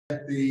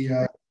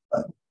All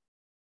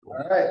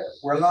right,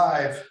 we're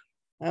live.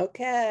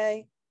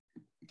 Okay.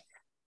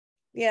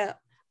 Yeah.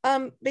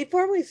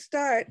 Before we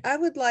start, I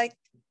would like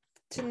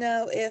to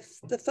know if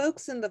the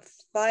folks in the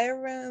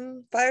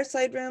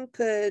fireside room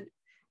could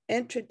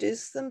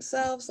introduce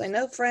themselves. I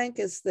know Frank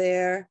is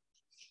there,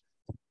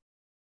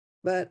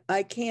 but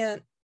I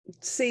can't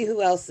see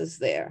who else is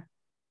there.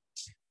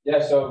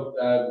 Yeah, so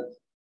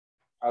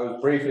I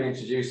was briefly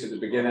introduced at the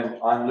beginning.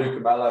 I'm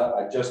Luca Mella.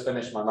 I just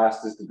finished my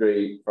master's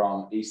degree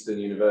from Eastern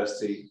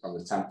University, from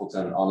the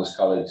Templeton Honors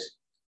College.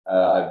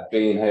 I've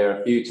been here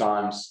a few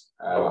times,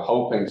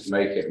 hoping to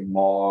make it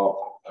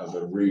more of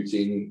a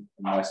routine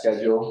in my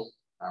schedule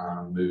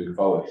moving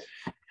forward.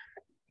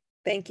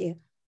 Thank you.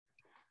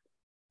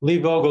 Lee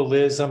Vogel,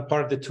 Liz, I'm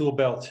part of the Tool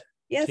Belt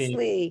Yes, team.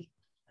 Lee.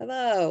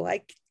 Hello.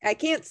 I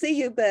can't see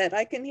you, but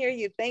I can hear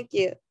you. Thank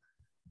you.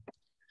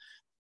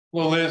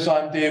 Well, Liz,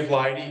 I'm Dave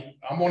Leidy.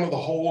 I'm one of the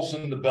holes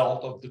in the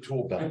belt of the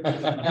tool belt.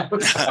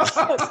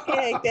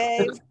 Okay,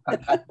 Dave.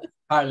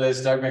 Hi,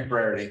 Liz. Doug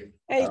McBrady.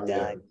 Hey,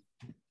 Doug.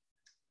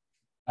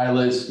 Hi,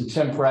 Liz. I'm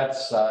Tim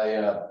Pretz.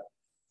 I,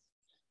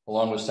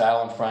 along with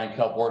Sal and Frank,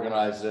 help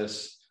organize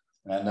this.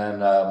 And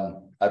then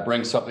I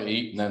bring something to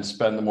eat and then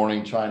spend the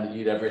morning trying to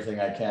eat everything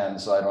I can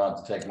so I don't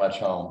have to take much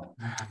home.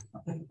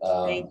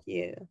 Thank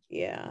you.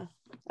 Yeah.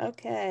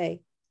 Okay.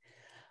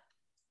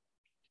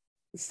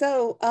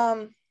 So,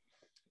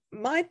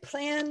 my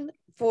plan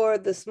for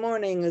this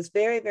morning is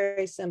very,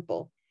 very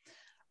simple.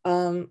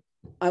 I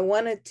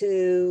wanted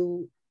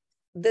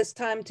this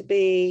time to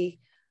be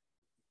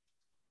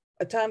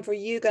a time for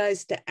you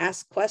guys to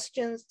ask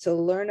questions, to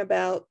learn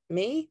about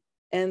me.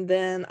 And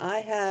then I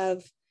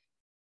have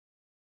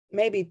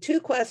maybe 2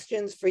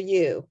 questions for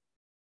you.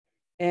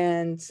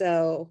 And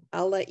so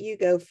I'll let you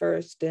go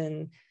first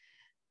and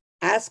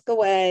ask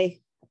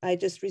away. I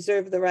just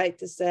reserve the right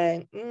to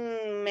say,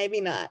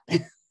 maybe not.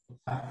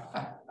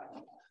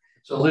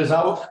 So Liz,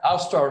 I'll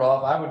start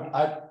off.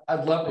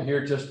 I'd love to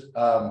hear just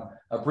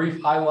a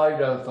brief highlight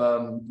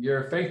of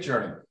your faith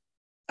journey.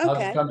 How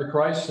did you come to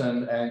Christ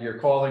and your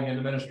calling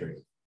into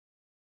ministry?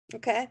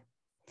 Okay.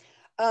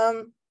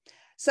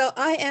 So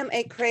I am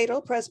a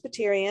cradle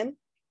Presbyterian.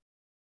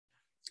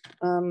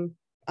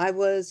 I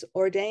was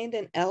ordained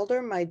an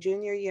elder my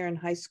junior year in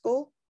high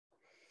school.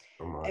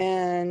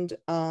 And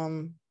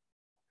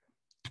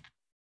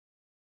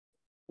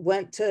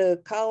went to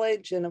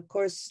college and of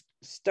course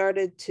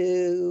started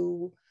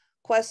to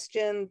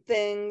question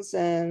things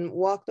and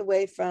walked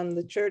away from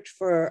the church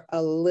for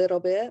a little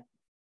bit.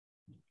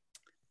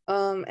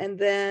 And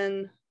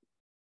then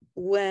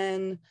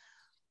when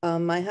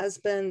my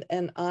husband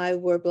and I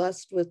were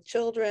blessed with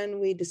children,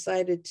 we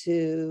decided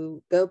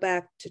to go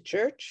back to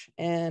church,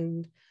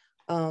 and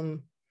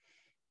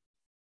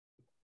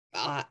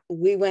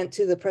we went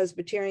to the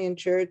Presbyterian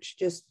church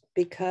just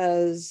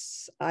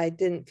because I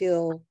didn't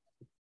feel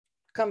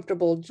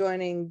comfortable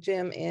joining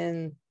Jim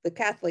in the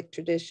Catholic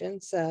tradition.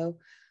 So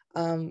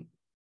the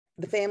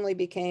family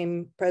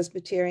became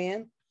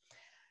Presbyterian.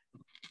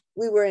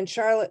 We were in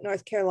Charlotte,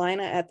 North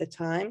Carolina at the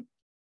time.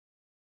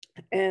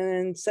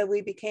 And so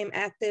we became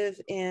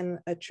active in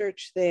a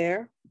church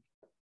there.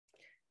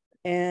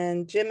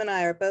 And Jim and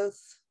I are both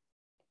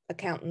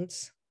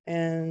accountants,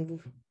 and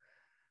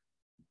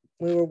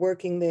we were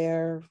working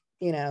there,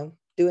 you know,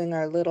 doing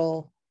our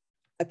little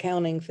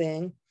accounting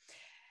thing.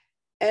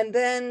 And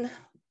then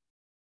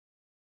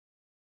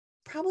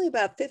probably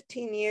about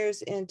 15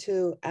 years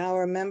into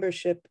our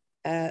membership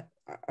at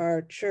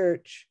our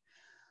church,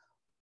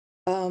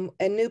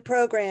 a new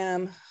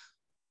program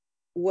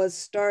was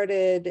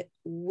started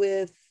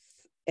with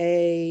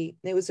it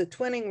was a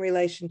twinning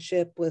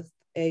relationship with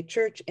a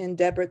church in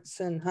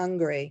Debrecen,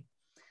 Hungary.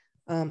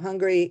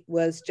 Hungary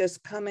was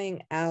just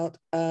coming out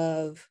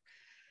of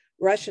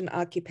Russian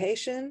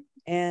occupation,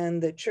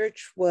 and the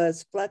church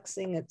was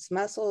flexing its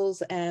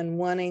muscles and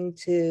wanting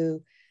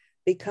to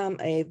become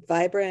a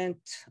vibrant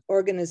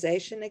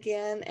organization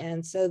again.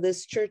 And so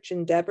this church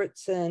in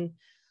Debrecen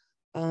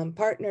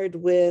partnered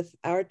with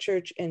our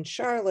church in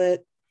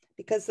Charlotte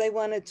because they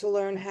wanted to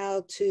learn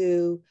how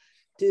to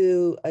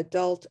do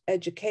adult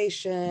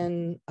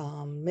education,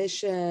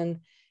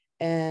 mission,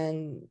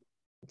 and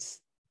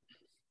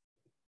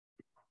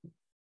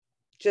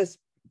just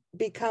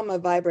become a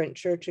vibrant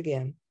church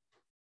again.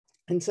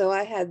 And so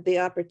I had the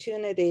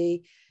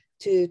opportunity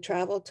to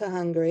travel to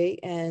Hungary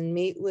and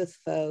meet with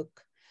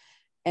folk.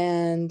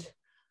 And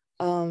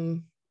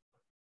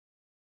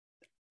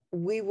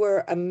we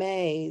were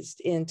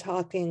amazed in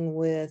talking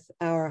with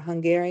our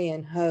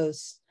Hungarian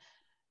hosts,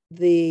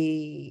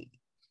 the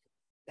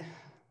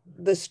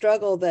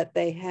struggle that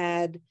they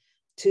had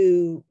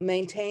to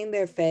maintain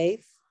their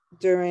faith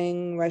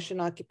during Russian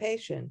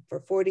occupation.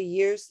 For 40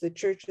 years, the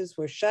churches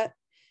were shut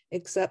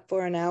except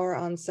for an hour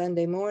on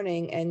Sunday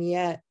morning. And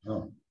yet,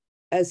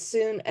 as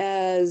soon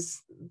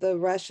as the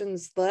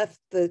Russians left,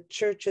 the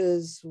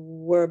churches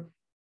were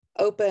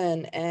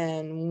open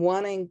and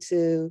wanting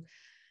to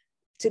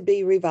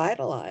be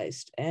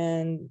revitalized.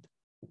 And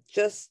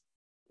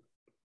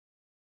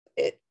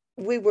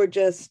we were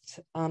just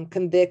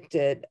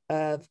convicted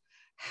of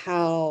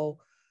how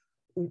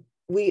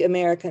we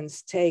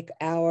Americans take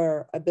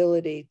our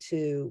ability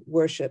to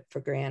worship for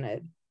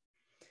granted.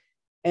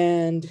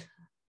 And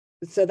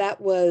so that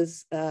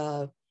was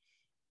an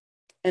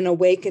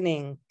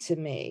awakening to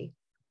me.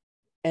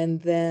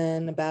 And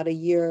then about a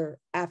year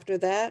after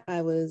that,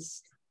 I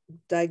was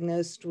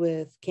diagnosed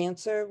with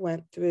cancer,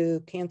 went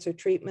through cancer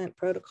treatment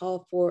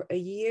protocol for a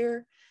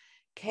year,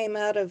 came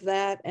out of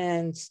that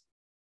and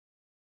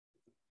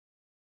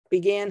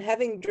began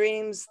having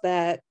dreams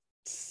that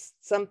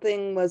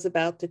something was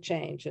about to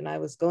change. And I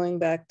was going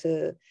back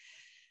to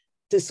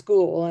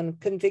school and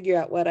couldn't figure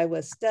out what I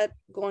was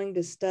going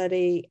to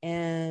study.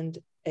 And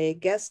a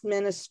guest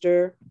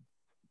minister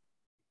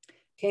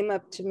came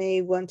up to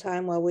me one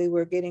time while we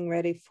were getting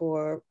ready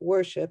for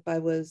worship. I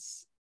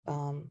was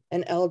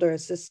an elder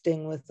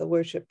assisting with the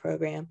worship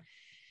program.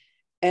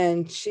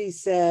 And she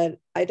said,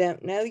 I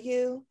don't know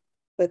you,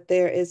 but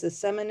there is a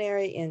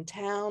seminary in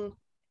town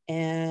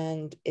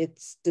and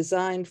it's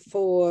designed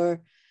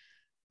for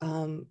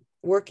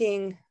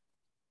working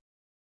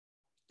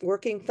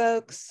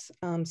folks,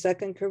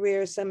 second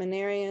career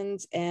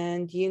seminarians,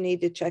 and you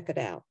need to check it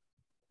out.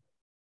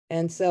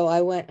 And so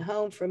I went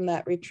home from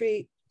that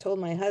retreat, told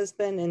my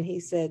husband, and he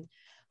said,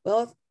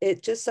 well,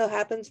 it just so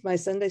happens my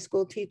Sunday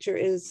school teacher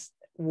is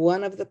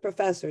one of the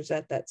professors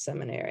at that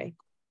seminary.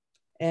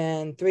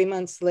 And 3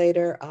 months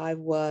later, I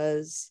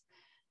was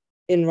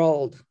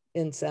enrolled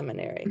in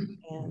seminary.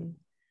 And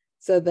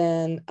so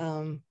then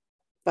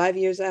 5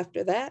 years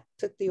after that,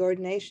 took the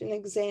ordination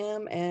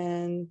exam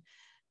and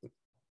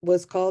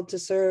was called to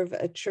serve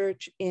a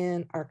church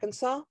in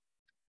Arkansas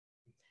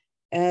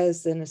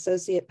as an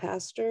associate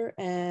pastor.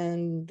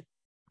 And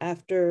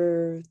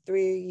after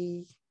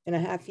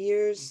 3.5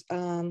 years,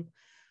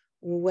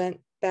 went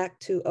back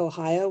to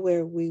Ohio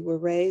where we were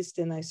raised,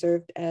 and I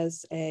served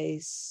as a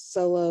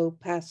solo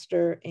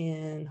pastor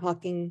in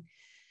Hocking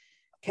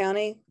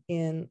County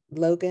in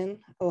Logan,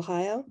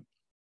 Ohio.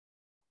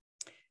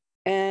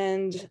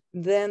 And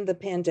then the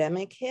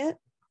pandemic hit,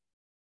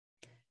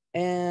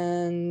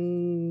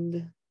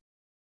 and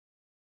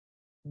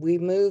we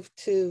moved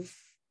to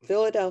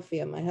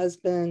Philadelphia. My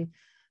husband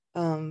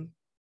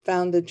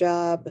found a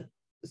job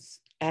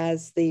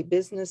as the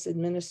business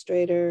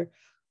administrator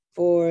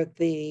for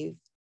the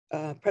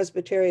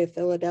Presbytery of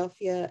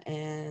Philadelphia,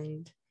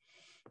 and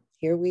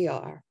here we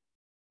are.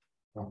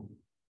 Well,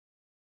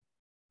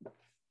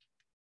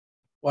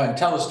 and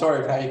tell the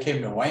story of how you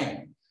came to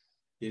Wayne.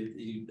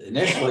 You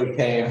initially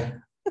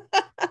came,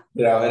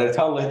 in a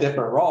totally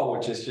different role,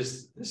 which is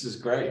just, this is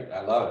great.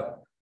 I love it.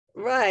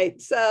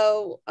 Right.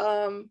 So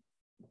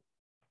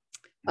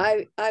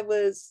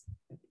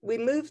we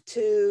moved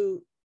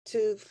to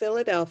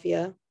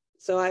Philadelphia.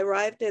 So I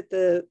arrived at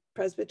the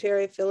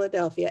Presbytery of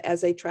Philadelphia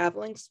as a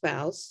traveling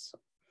spouse.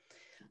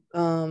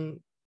 I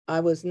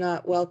was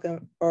not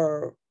welcome,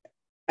 or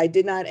I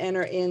did not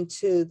enter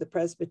into the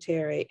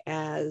presbytery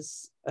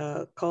as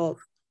called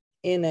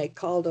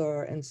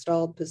or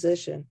installed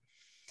position.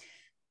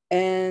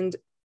 And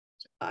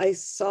I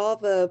saw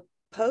the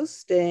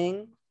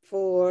posting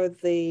for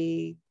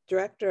the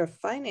director of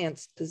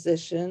finance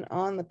position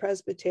on the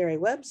presbytery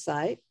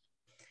website.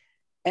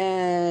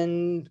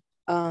 And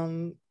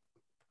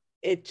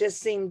it just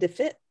seemed to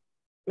fit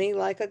me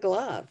like a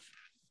glove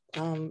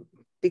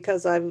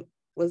because I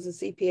was a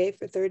CPA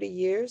for 30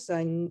 years.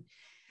 And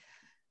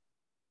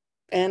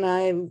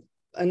I'm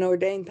an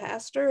ordained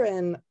pastor,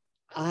 and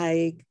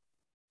I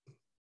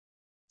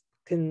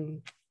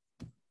can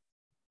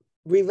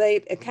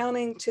relate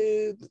accounting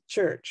to the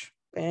church.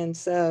 And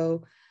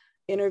so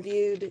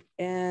interviewed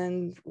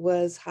and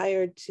was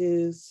hired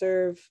to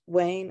serve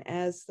Wayne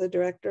as the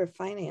director of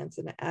finance,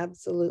 and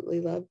absolutely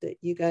loved it.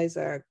 You guys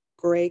are a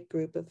great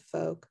group of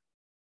folk.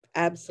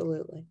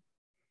 Absolutely.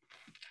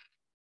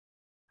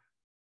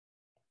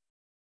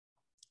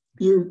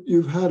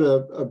 You've had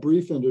a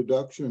brief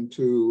introduction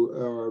to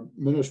our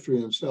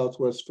ministry in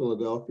Southwest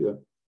Philadelphia,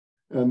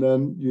 and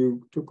then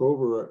you took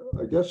over,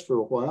 I guess, for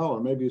a while, or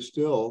maybe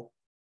still,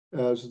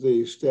 as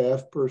the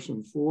staff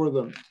person for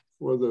the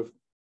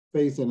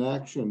Faith in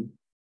Action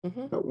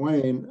at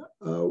Wayne.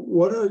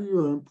 What are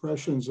your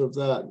impressions of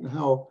that, and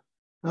how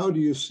do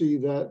you see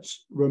that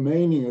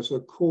remaining as a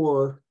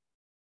core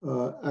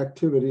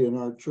activity in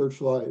our church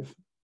life?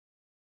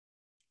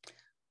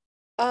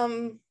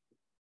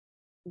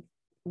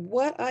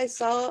 What I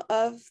saw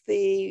of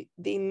the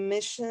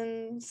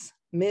missions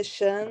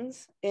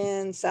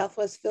in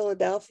Southwest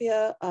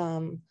Philadelphia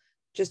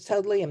just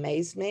totally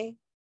amazed me.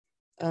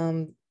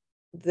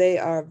 They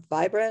are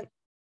vibrant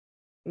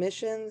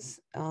missions,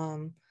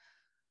 and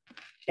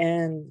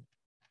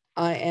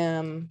I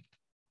am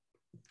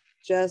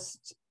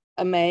just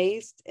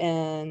amazed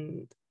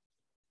and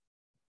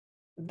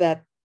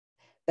that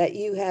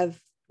you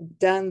have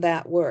done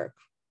that work.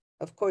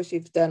 Of course,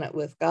 you've done it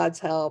with God's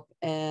help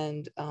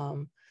and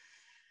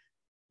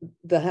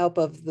the help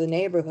of the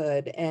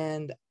neighborhood.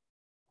 And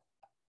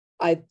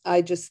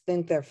I just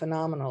think they're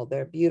phenomenal.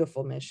 They're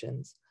beautiful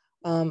missions.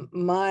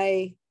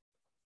 My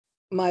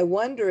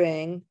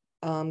wondering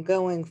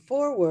going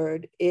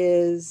forward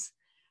is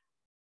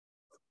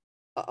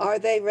are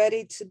they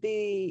ready to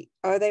be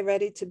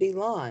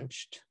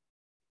launched?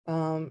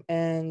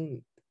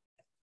 And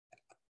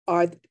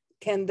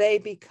can they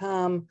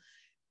become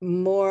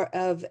more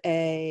of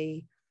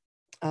a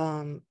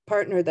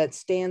partner that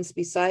stands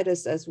beside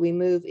us as we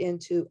move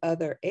into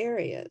other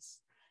areas?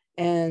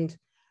 And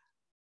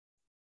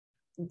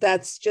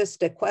that's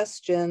just a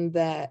question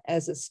that,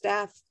 as a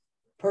staff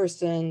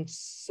person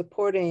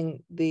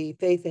supporting the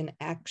Faith in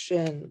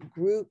Action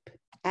group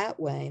at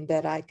Wayne,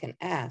 that I can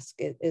ask.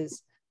 It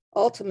is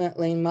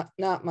ultimately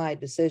not my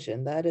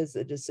decision. That is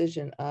a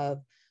decision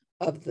of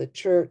the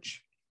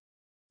church,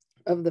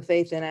 of the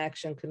Faith in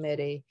Action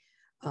Committee,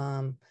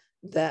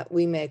 that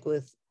we make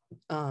with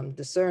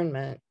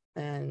discernment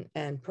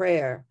and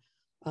prayer.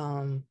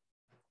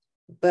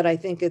 But I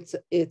think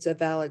it's a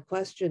valid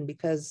question,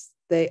 because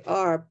they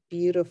are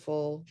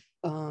beautiful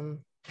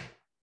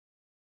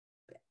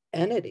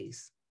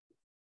entities,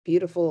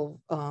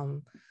 beautiful.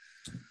 The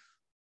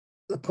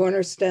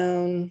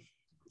Cornerstone,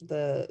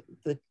 the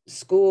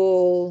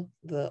school,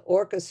 the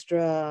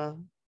orchestra,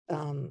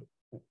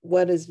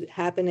 what is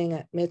happening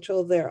at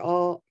Mitchell,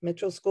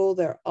 Mitchell School,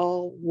 they're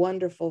all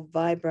wonderful,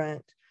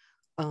 vibrant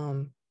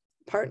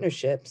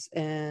partnerships.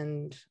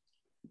 And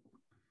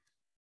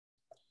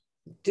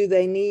do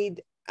they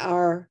need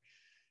our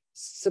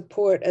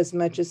support as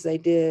much as they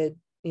did,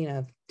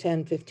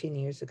 10, 15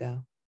 years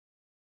ago?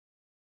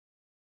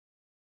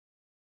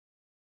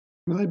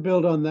 Can I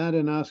build on that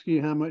and ask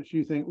you how much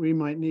you think we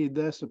might need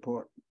their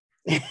support?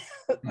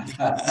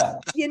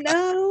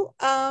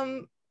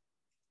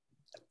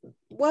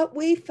 What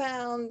we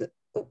found,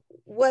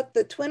 what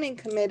the Twinning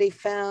Committee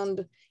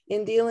found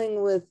in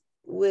dealing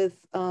with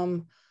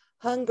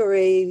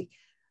Hungary,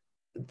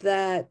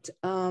 that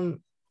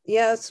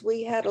yes,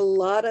 we had a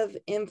lot of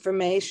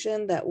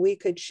information that we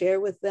could share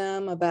with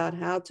them about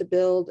how to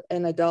build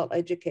an adult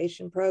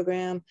education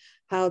program,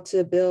 how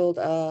to build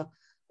a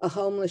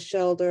homeless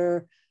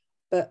shelter.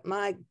 But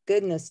my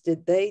goodness,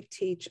 did they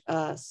teach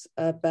us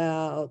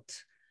about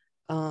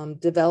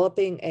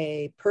developing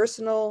a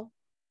personal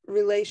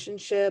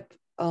relationship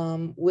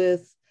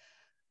with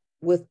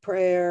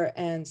prayer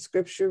and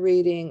scripture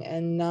reading,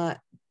 and not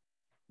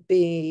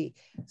be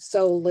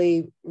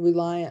solely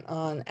reliant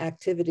on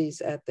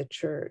activities at the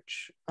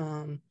church.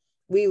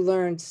 We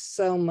learned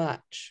so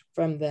much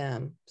from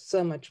them,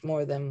 so much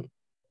more than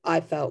I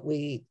felt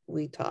we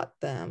taught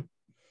them.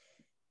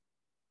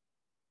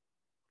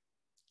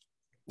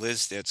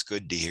 Liz, that's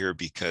good to hear,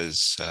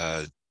 because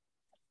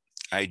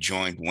I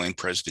joined Wayne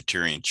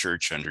Presbyterian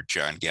Church under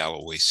John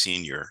Galloway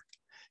Sr.,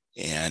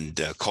 and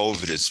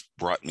COVID has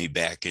brought me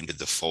back into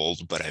the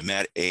fold, but I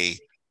met a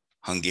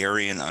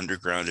Hungarian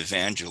underground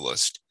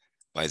evangelist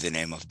by the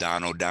name of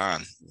Don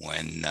O'Don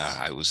when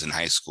I was in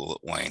high school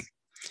at Wayne.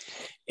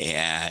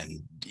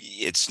 And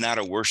it's not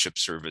a worship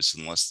service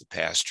unless the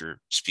pastor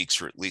speaks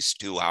for at least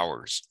 2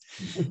 hours,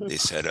 they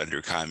said,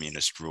 under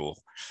communist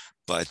rule.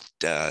 But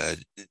the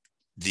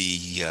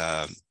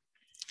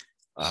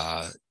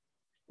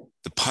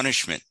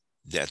punishment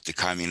that the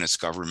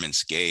communist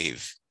governments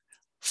gave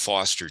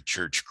fostered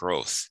church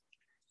growth.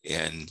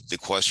 And the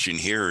question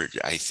here,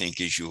 I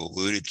think, as you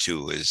alluded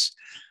to, is,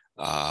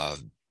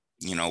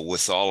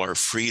 with all our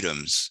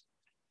freedoms,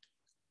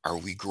 are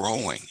we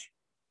growing?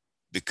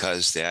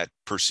 Because that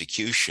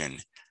persecution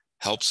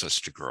helps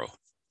us to grow.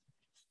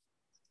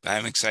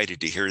 I'm excited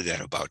to hear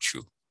that about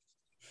you.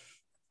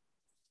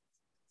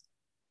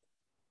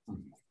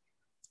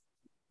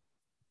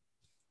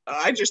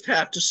 I just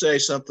have to say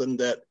something,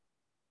 that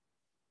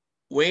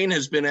Wayne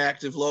has been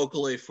active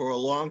locally for a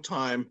long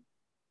time.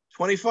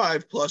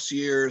 25 plus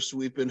years,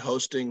 we've been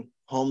hosting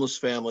homeless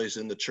families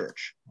in the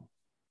church.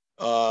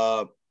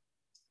 4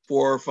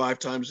 or 5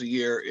 times a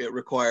year. It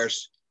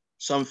requires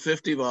some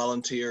 50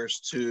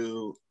 volunteers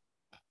to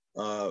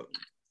have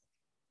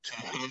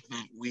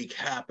that week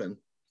happen.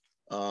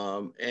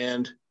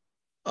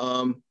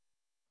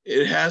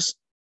 It has,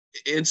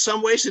 in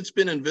some ways, it's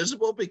been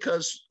invisible,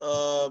 because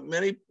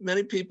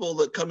many people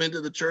that come into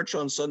the church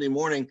on Sunday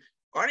morning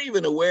aren't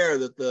even aware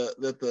that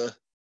the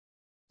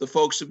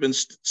folks have been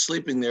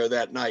sleeping there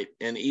that night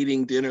and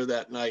eating dinner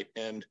that night.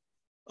 And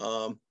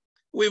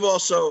we've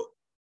also,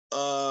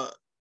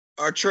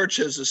 our church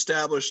has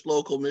established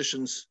local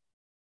missions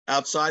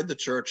outside the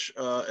church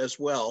as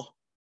well.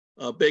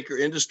 Baker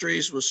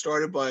Industries was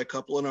started by a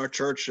couple in our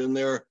church, and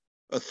they're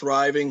a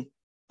thriving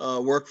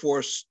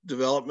workforce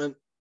development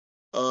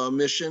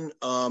mission.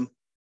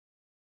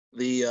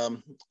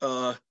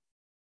 The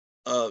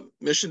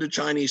Mission to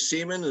Chinese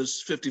Seamen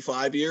is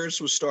 55 years,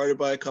 was started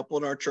by a couple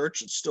in our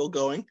church. It's still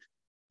going.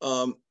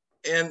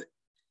 And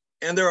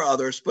there are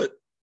others, but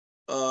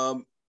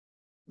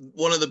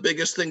one of the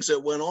biggest things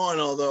that went on,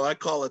 although I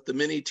call it the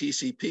mini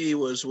TCP,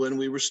 was when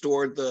we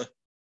restored the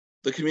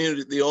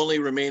community, the only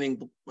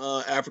remaining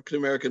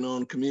African-American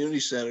owned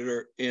community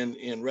center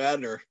in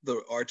Radnor,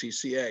 the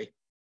RTCA,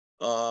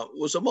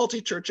 was a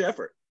multi-church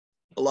effort.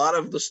 A lot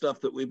of the stuff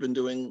that we've been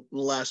doing in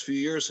the last few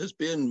years has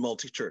been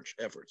multi-church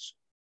efforts.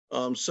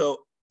 I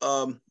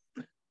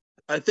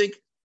think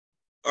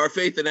our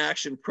Faith in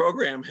Action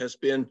program has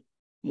been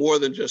more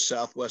than just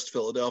Southwest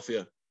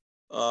Philadelphia.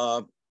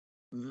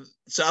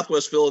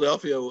 Southwest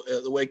Philadelphia,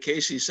 the way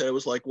Casey said, it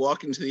was like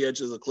walking to the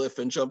edge of the cliff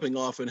and jumping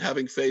off and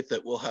having faith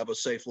that we'll have a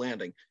safe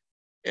landing.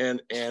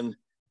 And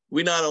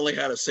we not only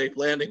had a safe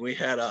landing, we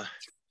had a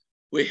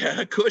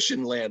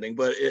cushion landing,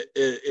 but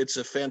it's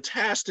a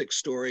fantastic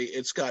story.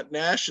 It's got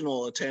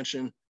national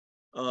attention.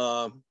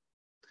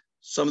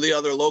 Some of the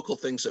other local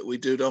things that we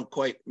do don't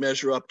quite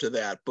measure up to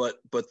that, but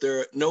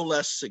they're no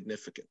less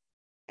significant.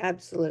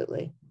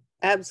 Absolutely.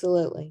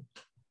 Absolutely.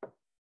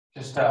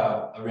 Just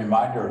a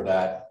reminder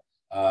that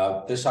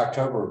this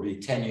October will be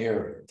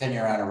 10-year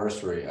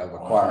anniversary of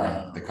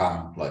acquiring the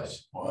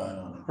Commonplace.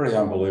 Wow. Pretty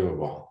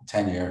unbelievable.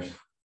 10 years.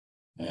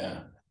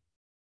 Yeah.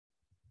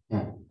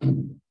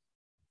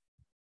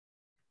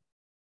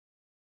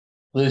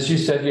 Liz, you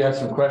said you had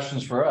some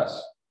questions for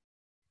us.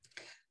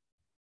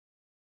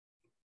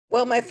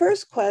 Well, my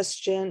first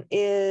question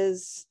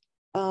is,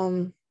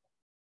 how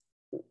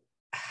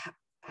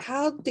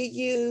do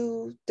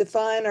you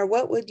define, or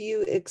what would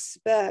you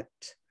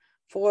expect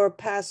for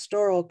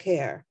pastoral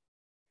care?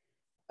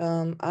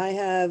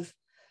 I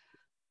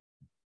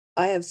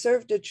have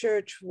served a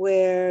church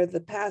where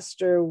the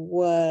pastor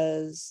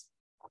was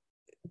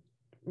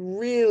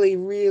really,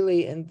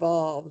 really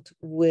involved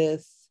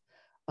with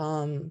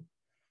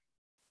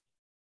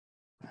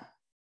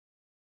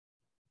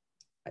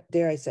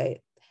dare I say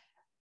it,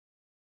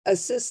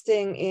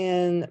 assisting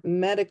in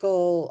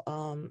medical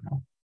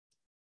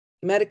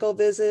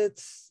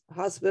visits,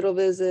 hospital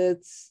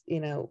visits,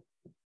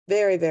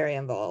 very, very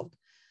involved.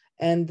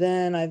 And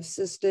then I've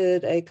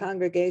assisted a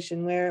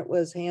congregation where it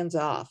was hands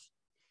off.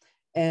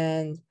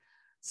 And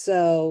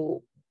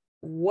so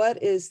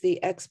what is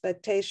the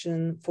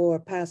expectation for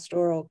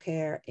pastoral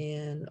care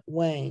in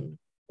Wayne?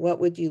 What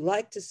would you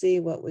like to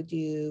see? What would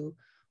you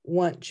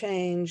want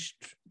changed?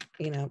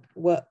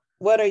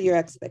 What are your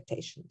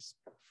expectations?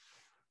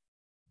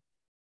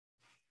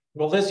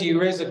 Well, Liz, you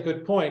raise a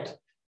good point,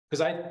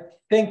 because I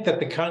think that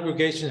the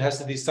congregation has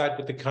to decide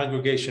what the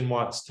congregation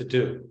wants to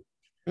do.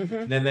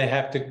 Mm-hmm. Then they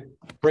have to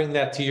bring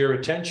that to your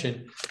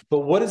attention. But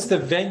what is the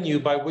venue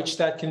by which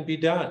that can be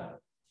done?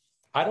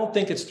 I don't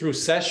think it's through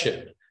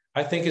session.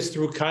 I think it's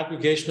through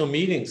congregational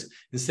meetings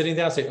and sitting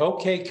down and say,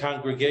 okay,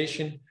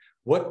 congregation,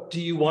 what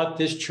do you want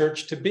this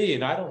church to be?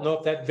 And I don't know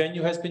if that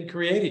venue has been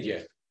created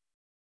yet.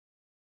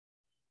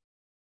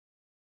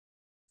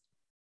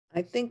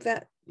 I think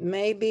that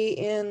may be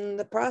in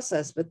the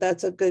process, but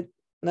that's a good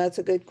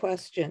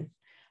question.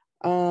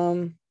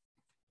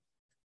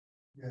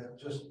 Yeah,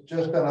 just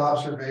an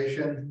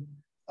observation.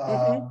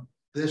 Mm-hmm.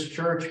 This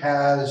church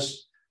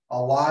has a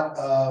lot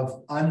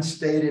of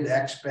unstated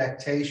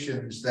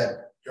expectations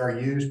that are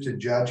used to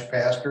judge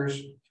pastors.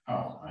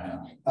 Oh,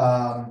 man.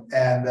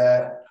 And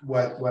that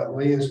what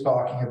Lee is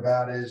talking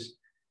about is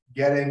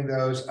getting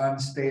those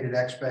unstated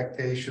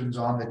expectations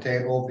on the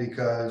table,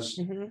 because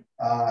Mm-hmm.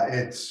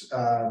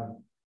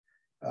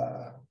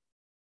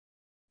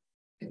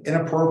 It's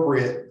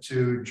inappropriate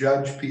to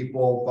judge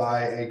people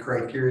by a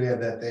criteria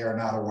that they are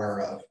not aware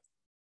of.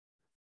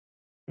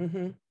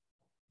 Mm-hmm.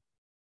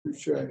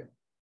 Touché.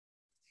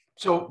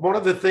 So one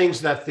of the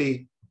things that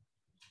the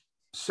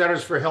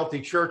Centers for Healthy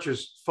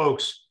Churches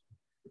folks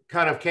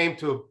kind of came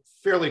to a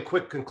fairly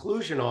quick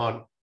conclusion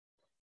on,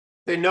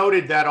 they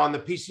noted that on the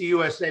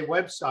PCUSA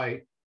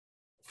website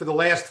for the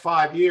last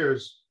 5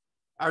 years,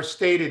 our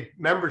stated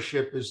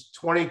membership is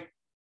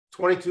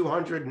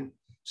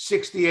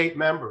 2,268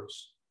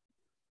 members.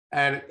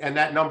 And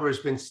that number has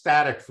been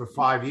static for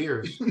 5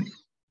 years.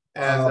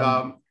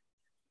 And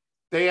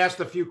they asked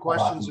a few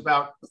questions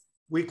about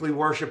weekly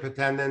worship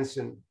attendance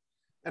and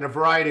a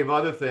variety of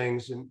other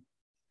things. And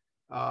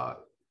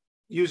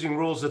using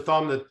rules of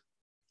thumb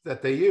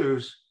that they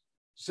use,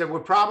 said we're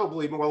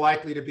probably more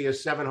likely to be a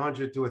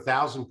 700 to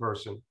 1,000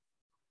 person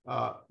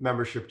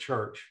membership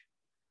church.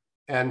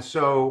 And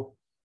so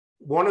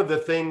one of the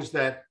things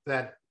that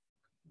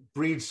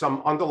breeds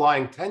some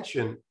underlying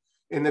tension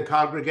in the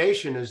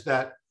congregation is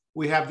that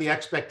we have the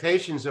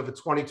expectations of a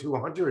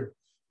 2,200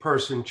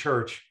 person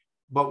church,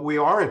 but we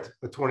aren't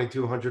a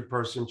 2,200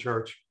 person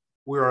church.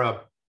 We're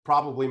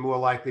probably more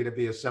likely to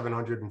be a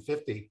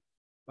 750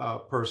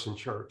 person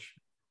church.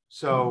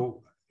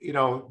 So,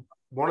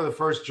 one of the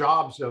first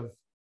jobs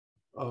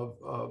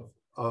of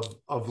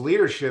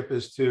leadership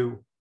is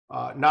to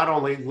not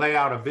only lay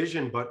out a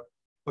vision, but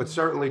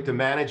certainly to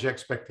manage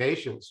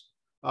expectations,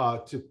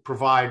 to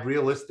provide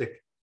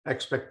realistic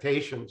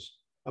expectations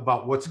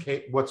about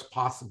what's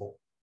possible.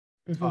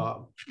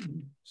 Mm-hmm.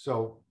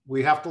 So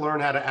we have to learn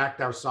how to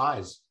act our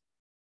size.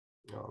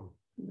 I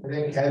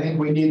think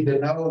we need to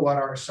know what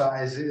our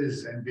size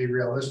is and be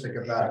realistic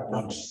about it.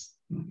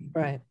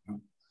 Right.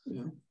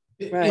 Yeah.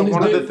 Right.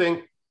 One of the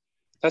things.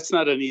 That's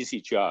not an easy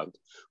job.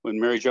 When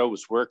Mary Jo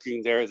was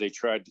working there, they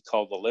tried to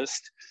call the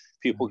list.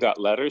 People got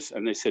letters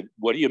and they said,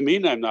 what do you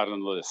mean I'm not on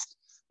the list?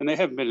 And they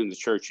haven't been in the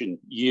church in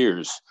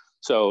years.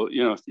 So,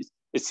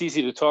 it's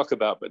easy to talk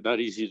about, but not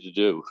easy to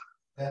do.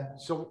 Yeah.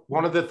 So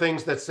one of the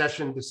things that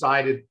session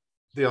decided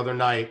the other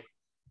night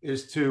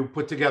is to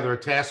put together a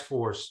task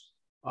force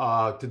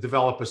to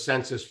develop a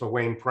census for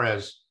Wayne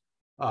Pres.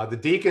 The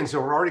deacons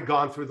have already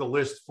gone through the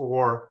list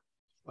for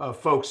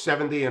folks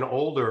 70 and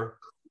older.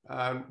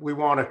 We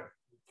want to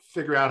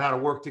figure out how to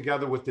work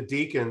together with the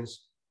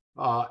deacons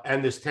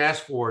and this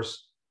task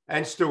force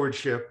and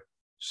stewardship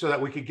so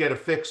that we could get a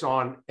fix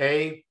on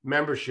A,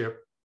 membership,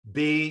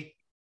 B,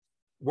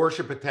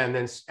 worship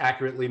attendance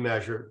accurately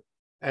measured,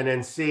 and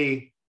then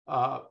C,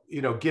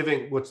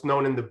 giving, what's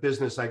known in the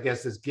business, I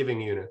guess, as giving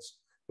units.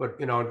 But,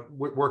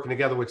 we're working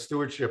together with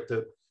stewardship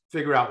to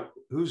figure out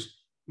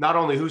not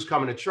only who's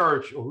coming to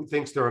church or who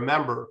thinks they're a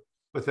member,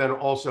 but then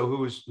also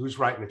who's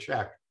writing a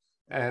check.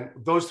 And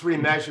those three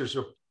measures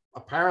are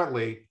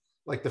apparently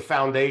like the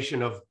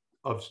foundation of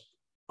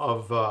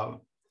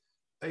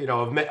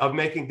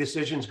making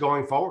decisions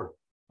going forward,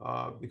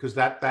 because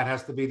that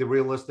has to be the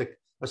realistic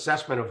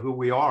assessment of who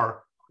we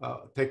are,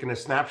 taking a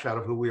snapshot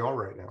of who we are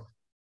right now.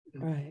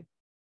 Right,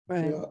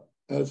 right. Yeah,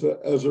 as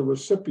a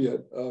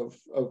recipient of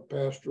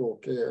pastoral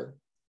care,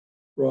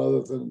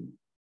 rather than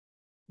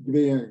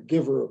being a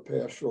giver of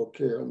pastoral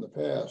care in the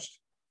past,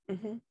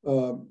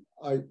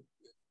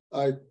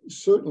 I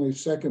certainly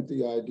second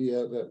the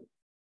idea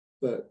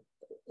that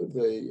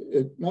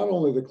not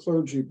only the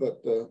clergy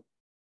but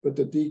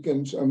the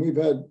deacons, and we've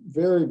had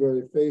very,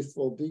 very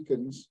faithful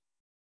deacons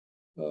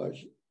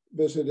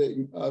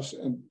visiting us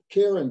and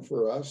caring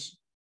for us,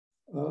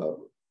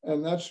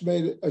 and that's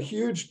made a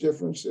huge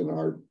difference in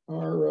our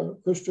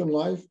Christian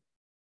life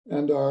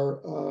and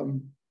our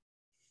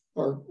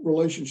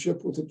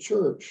relationship with the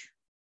church.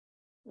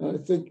 And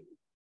I think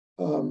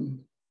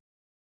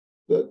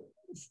that,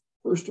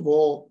 first of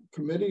all,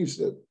 committees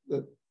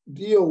that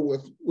deal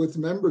with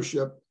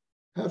membership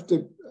have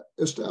to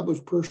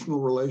establish personal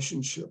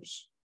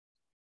relationships.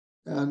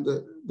 And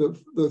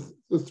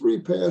the three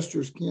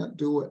pastors can't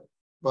do it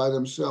by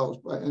themselves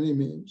by any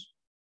means.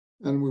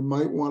 And we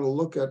might want to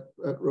look at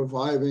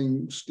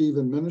reviving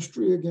Stephen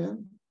ministry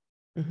again,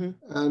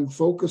 and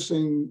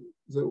focusing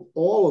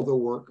all of the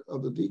work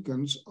of the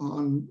deacons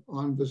on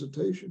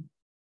visitation.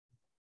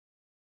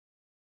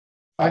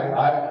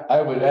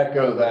 I would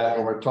echo that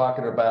when we're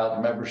talking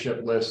about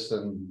membership lists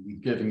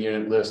and giving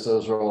unit lists.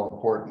 Those are all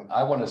important.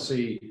 I want to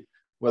see,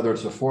 whether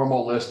it's a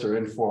formal list or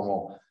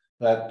informal,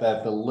 that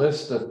the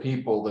list of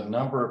people, the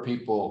number of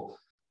people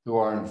who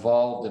are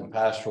involved in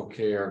pastoral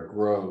care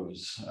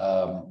grows.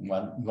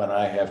 When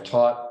I have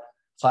taught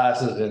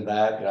classes in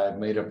that, I've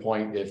made a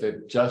point, if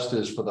it just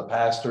is for the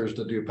pastors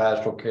to do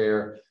pastoral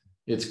care,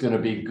 it's going to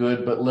be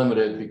good but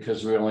limited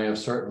because we only have a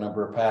certain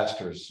number of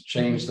pastors.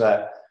 Change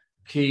that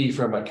P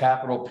from a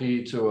capital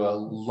P to a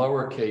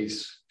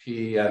lowercase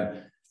p,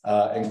 and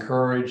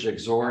encourage,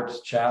 exhort,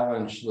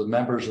 challenge the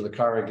members of the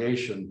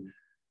congregation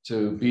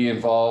to be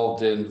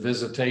involved in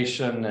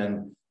visitation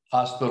and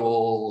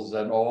hospitals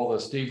and all the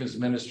Stevens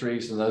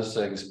ministries and those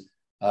things.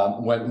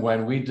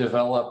 When we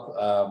develop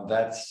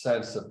that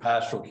sense of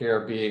pastoral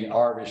care being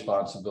our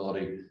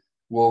responsibility,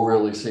 we'll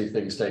really see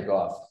things take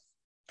off.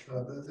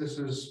 This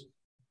is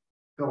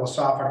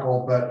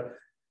philosophical, but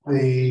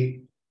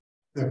the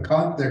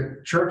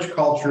church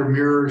culture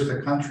mirrors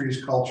the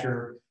country's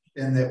culture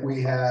in that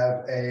we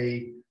have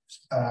a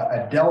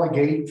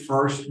delegate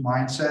first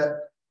mindset,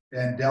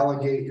 and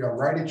delegate,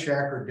 write a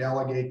check or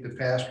delegate the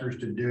pastors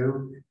to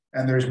do,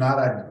 and there's not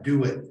a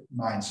do it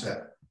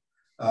mindset.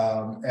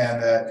 And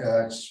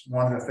that it's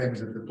one of the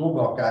things that the Blue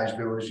Belt guys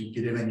do is you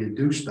get in and you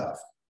do stuff.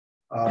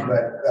 But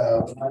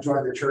when I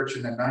joined the church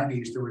in the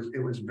 90s,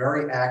 it was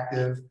very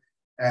active,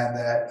 and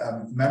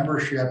that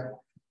membership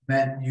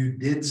meant you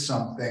did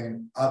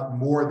something up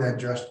more than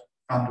just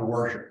come to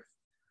worship.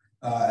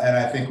 And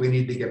I think we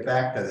need to get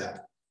back to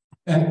that.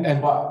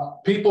 And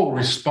people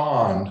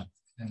respond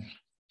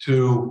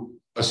to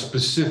a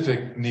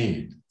specific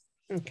need.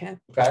 Okay.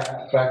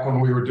 Back when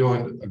we were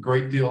doing a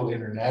great deal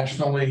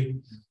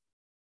internationally,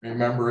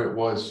 remember it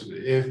was,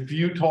 if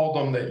you told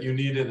them that you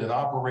needed an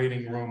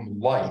operating room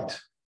light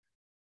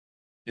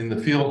in the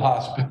field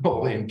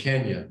hospital in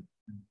Kenya,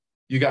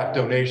 you got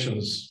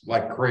donations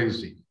like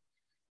crazy.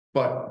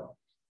 But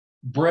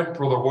bread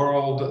for the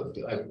world,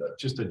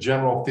 just a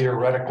general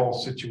theoretical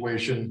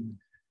situation,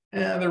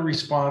 and the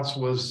response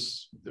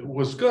was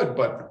good,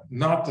 but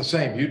not the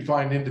same. You'd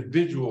find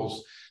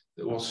individuals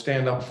that will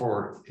stand up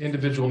for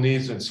individual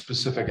needs and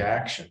specific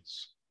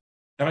actions.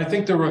 And I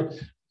think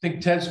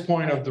Ted's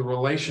point of the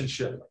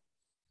relationship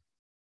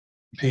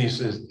piece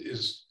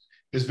is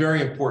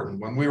very important.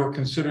 When we were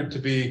considered to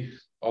be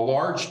a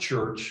large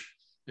church,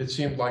 it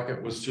seemed like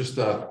it was just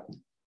a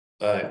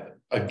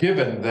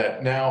given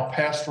that now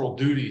pastoral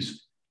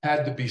duties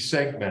had to be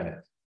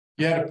segmented.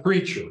 You had a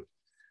preacher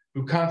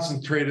who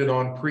concentrated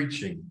on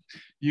preaching.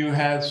 You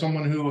had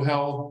someone who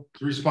held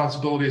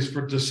responsibilities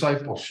for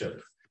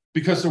discipleship,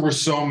 because there were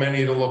so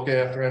many to look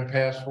after and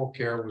pastoral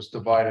care was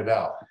divided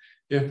out.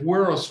 If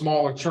we're a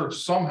smaller church,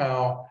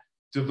 somehow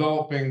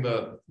developing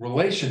the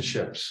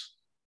relationships,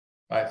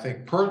 I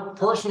think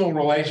personal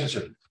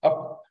relationship,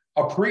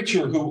 a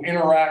preacher who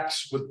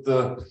interacts with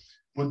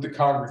the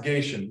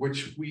congregation,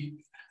 which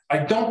I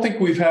don't think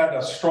we've had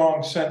a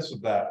strong sense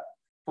of that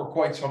for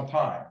quite some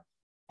time.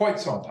 quite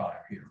some time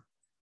here.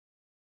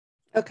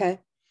 Okay.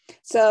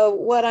 So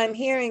what I'm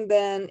hearing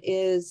then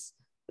is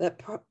that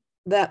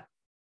that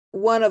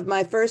one of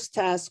my first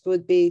tasks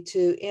would be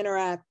to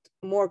interact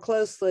more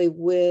closely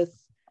with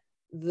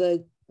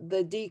the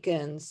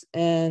deacons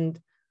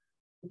and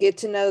get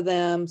to know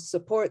them,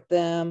 support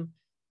them,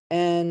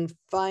 and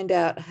find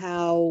out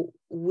how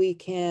we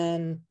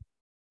can,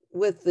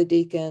 with the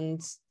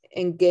deacons,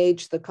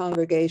 engage the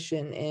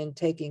congregation in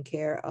taking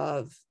care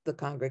of the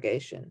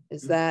congregation.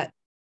 Is that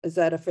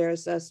a fair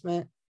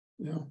assessment?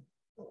 Yeah.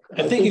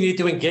 I think you need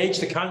to engage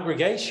the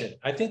congregation.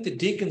 I think the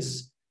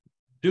deacons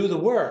do the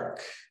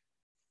work.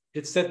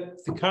 It's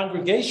that the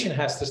congregation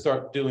has to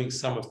start doing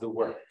some of the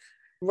work.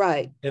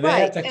 Right. And they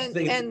right. have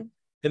to,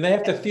 and they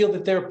have to feel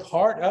that they're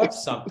part of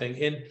something.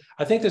 And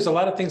I think there's a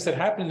lot of things that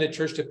happen in the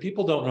church that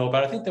people don't know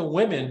about. I think the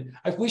women,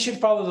 we should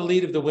follow the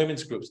lead of the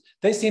women's groups.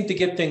 They seem to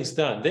get things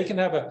done. They can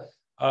have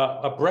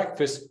a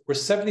breakfast where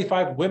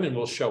 75 women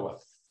will show up.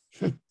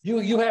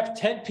 You have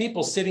 10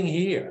 people sitting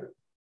here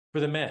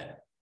for the men.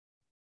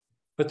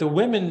 But the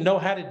women know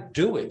how to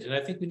do it. And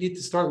I think we need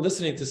to start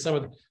listening to some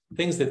of the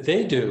things that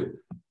they do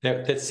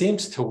that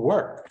seems to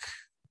work.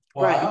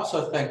 Well, I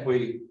also think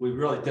we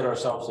really did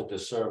ourselves a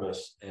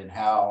disservice in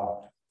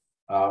how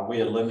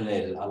we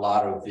eliminated a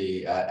lot of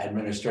the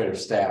administrative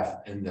staff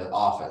in the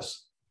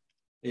office.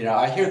 You know,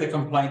 I hear the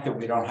complaint that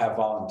we don't have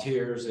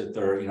volunteers, that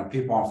there are,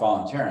 people aren't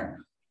volunteering.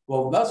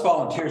 Well, most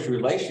volunteers'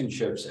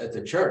 relationships at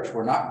the church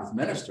were not with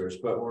ministers,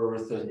 but were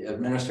with the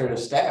administrative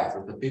staff,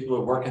 with the people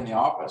who work in the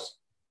office.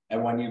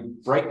 And when you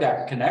break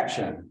that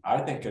connection, I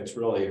think it's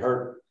really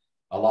hurt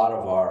a lot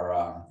of our,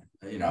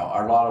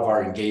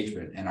 our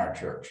engagement in our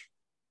church.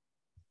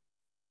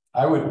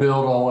 I would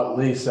build on what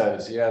Lee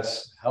says.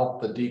 Yes,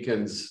 help the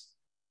deacons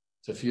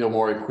to feel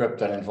more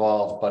equipped and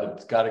involved, but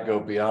it's got to go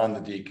beyond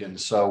the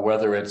deacons. So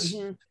whether it's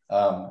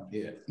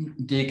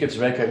deacons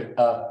make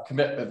a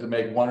commitment to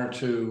make 1 or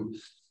 2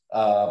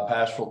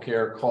 pastoral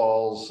care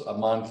calls a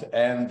month,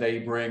 and they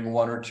bring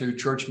 1 or 2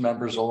 church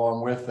members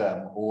along with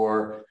them,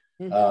 or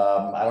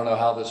I don't know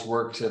how this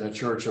works in a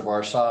church of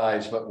our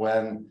size, but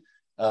when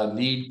a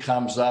need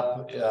comes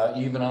up,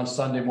 even on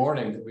Sunday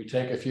morning, we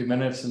take a few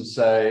minutes and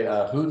say,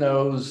 who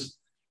knows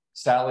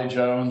Sally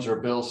Jones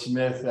or Bill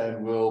Smith,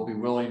 and we'll be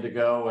willing to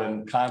go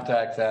and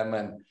contact them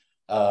and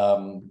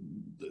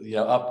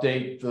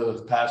update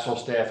the pastoral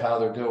staff how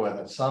they're doing.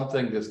 It's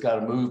something that's got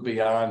to move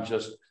beyond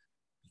just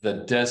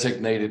the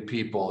designated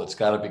people. It's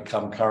got to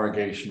become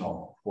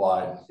congregational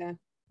wide. Okay.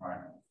 All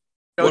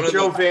right.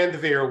 Joe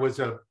Vanderveer was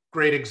a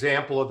great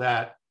example of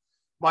that.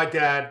 My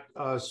dad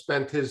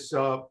spent his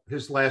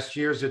last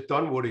years at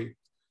Dunwoody,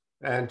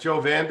 and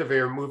Joe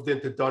Vanderveer moved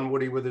into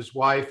Dunwoody with his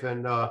wife,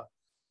 and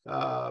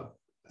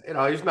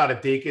he's not a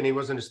deacon, he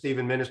wasn't a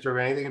Stephen minister or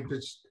anything.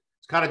 It's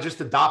kind of just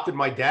adopted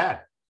my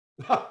dad,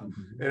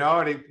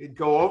 and he'd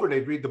go over and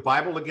they'd read the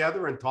Bible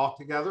together and talk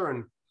together,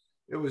 and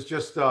it was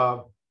just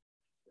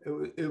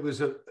it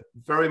was a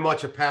very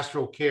much a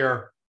pastoral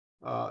care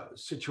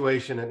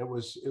situation, and it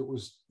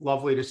was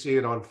lovely to see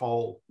it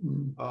unfold.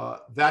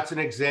 That's an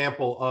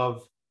example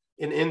of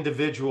an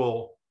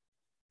individual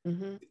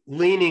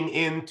leaning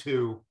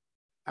into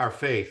our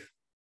faith.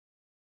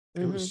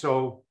 It was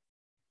so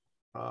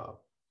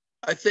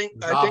I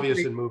think obvious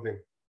and moving.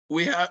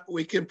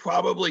 We can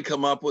probably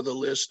come up with a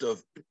list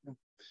of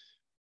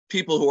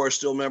people who are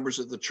still members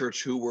of the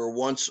church who were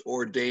once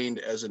ordained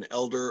as an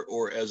elder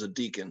or as a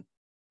deacon,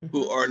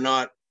 who are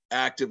not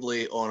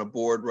actively on a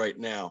board right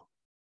now.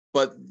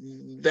 But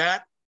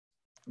that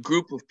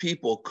group of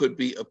people could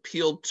be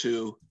appealed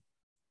to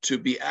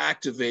be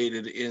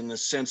activated in the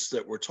sense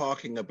that we're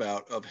talking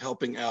about, of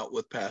helping out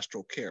with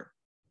pastoral care.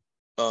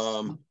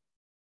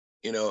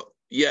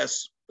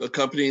 Yes,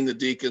 accompanying the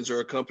deacons or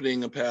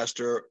accompanying a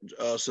pastor,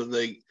 so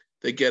they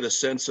get a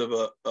sense of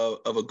a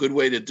good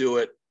way to do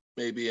it,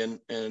 maybe.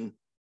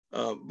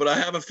 But I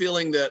have a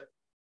feeling that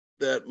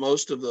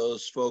most of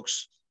those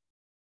folks,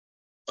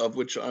 of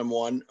which I'm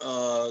one,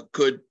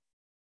 could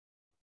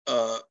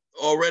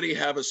already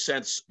have a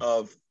sense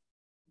of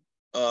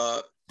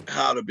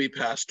how to be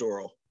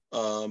pastoral.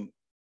 And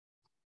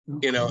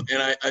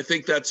I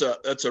think that's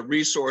a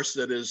resource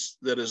that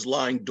is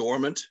lying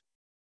dormant.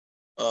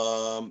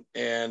 And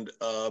I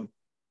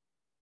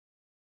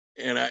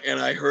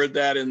heard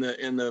that in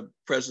the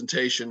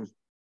presentation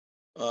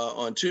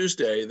on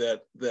Tuesday,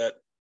 that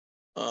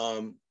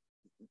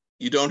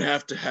you don't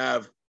have to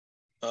have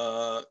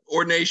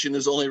ordination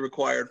is only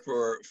required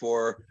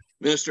for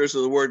ministers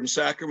of the word and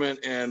sacrament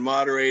and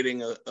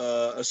moderating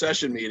a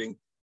session meeting.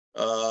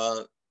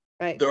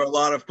 Right. There are a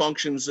lot of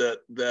functions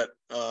that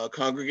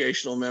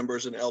congregational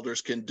members and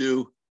elders can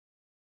do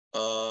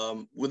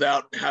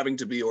without having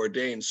to be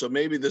ordained. So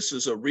maybe this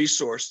is a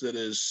resource that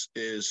is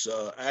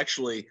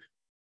actually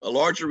a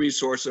larger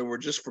resource, and we're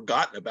just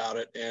forgotten about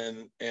it.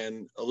 And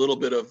a little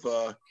bit of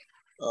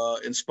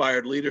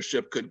inspired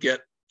leadership could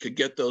get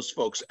those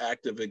folks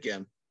active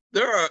again.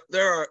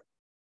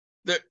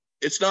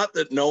 It's not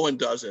that no one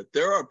does it.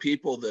 There are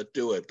people that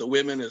do it. The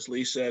women, as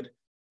Lee said,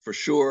 for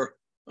sure.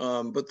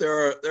 But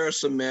there are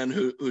some men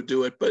who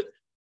do it. But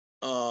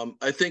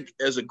I think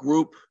as a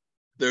group,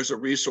 there's a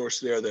resource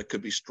there that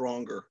could be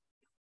stronger.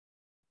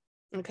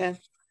 Okay,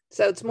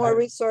 so it's more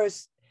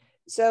resource.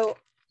 So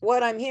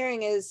what I'm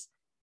hearing is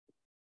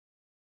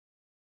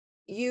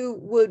you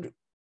would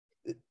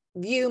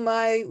view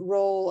my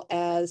role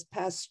as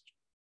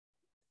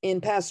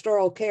in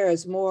pastoral care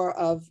as more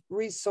of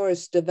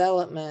resource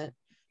development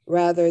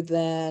rather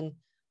than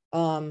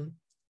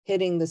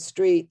hitting the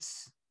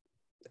streets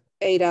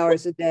 8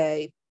 hours a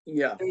day,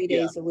 Yeah, 3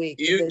 days a week.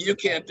 You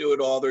can't do it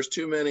all. There's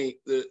too many.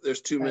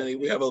 There's too many.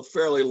 We have a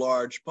fairly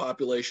large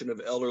population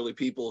of elderly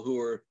people who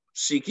are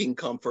seeking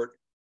comfort,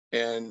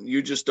 and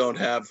you just don't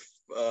have.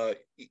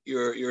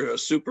 You're a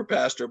super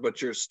pastor,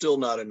 but you're still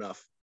not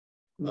enough.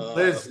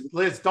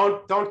 Liz,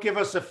 don't give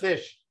us a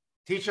fish.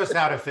 Teach us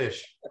how to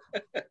fish.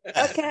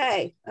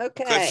 Okay.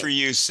 Good for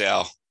you,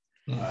 Sal.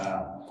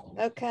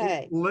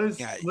 Okay. Liz,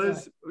 Yeah.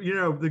 Liz, you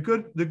know, the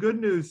good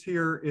news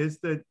here is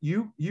that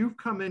you've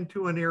come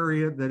into an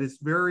area that is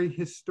very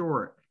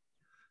historic.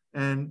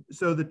 And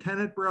so the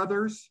Tennant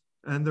brothers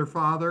and their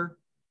father,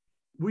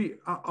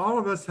 all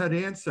of us had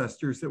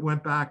ancestors that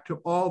went back to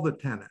all the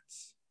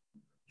Tennants.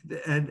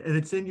 And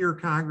it's in your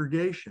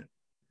congregation.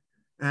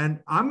 And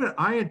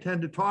I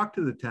intend to talk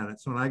to the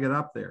Tennants when I get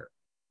up there.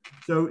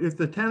 So if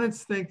the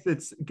Tennants think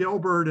that's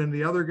Gilbert and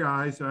the other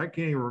guys, I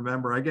can't even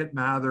remember, I get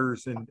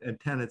Mathers and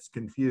Tennants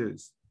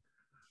confused.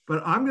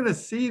 But I'm going to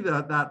see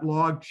that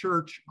log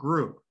church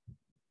group.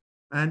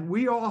 And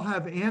we all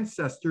have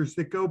ancestors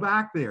that go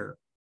back there.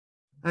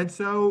 And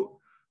so,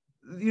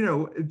 you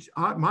know,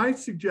 my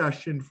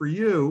suggestion for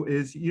you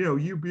is, you know,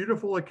 you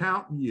beautiful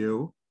accountant,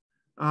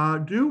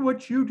 do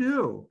what you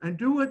do and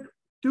do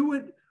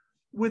it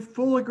with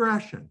full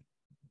aggression.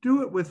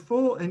 Do it with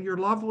full, and your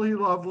lovely,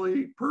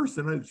 lovely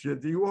person as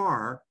you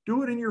are,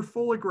 do it in your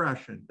full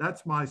aggression.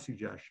 That's my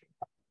suggestion.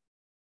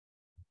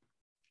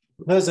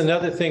 There's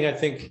another thing I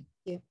think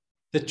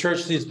the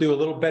church needs to do a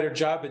little better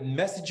job at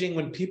messaging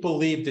when people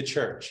leave the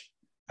church.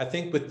 I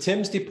think with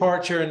Tim's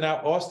departure and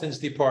now Austin's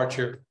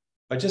departure,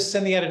 by just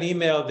sending out an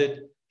email that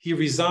he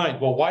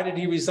resigned. Well, why did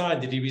he resign?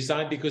 Did he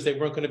resign because they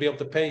weren't going to be able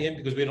to pay him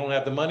because we don't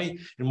have the money?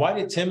 And why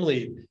did Tim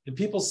leave? And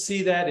people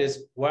see that as,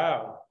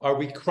 wow, are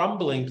we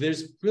crumbling?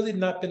 There's really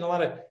not been a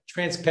lot of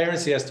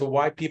transparency as to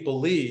why people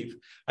leave.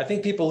 I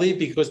think people leave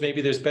because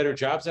maybe there's better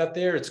jobs out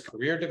there. It's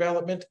career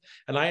development.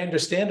 And I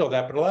understand all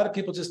that. But a lot of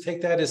people just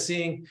take that as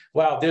seeing,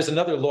 wow, there's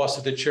another loss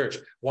of the church.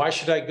 Why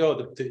should I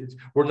go?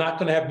 We're not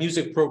going to have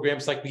music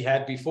programs like we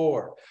had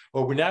before.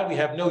 Or now we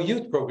have no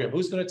youth program.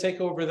 Who's going to take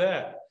over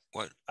that?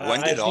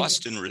 When did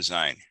Austin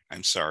resign?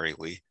 I'm sorry,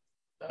 Lee.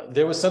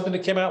 There was something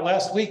that came out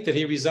last week that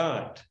he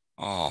resigned.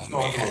 Oh,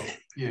 man.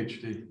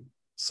 PhD.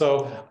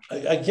 So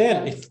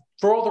again,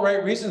 for all the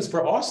right reasons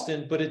for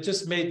Austin, but it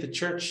just made the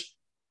church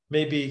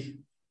maybe,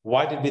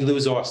 why did we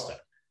lose Austin?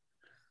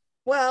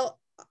 Well,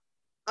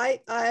 I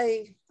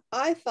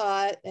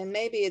thought, and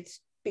maybe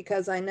it's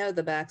because I know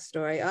the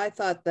backstory, I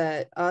thought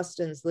that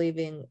Austin's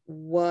leaving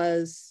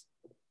was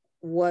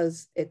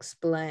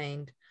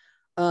explained.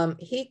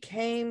 He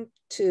came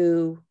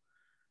to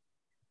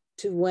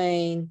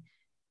Wayne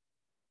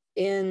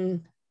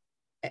in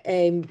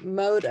a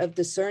mode of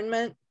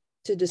discernment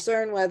to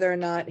discern whether or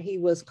not he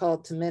was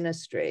called to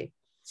ministry.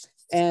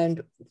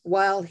 And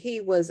while he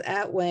was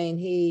at Wayne,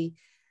 he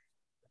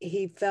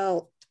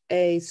felt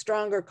a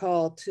stronger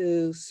call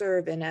to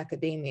serve in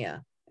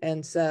academia.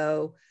 And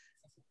so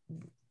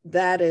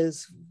that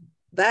is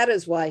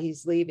why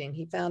he's leaving.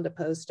 He found a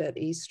post at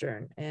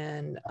Eastern,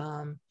 and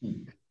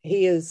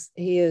he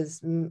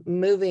is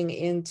moving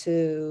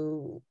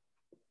into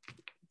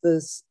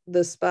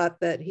the spot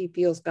that he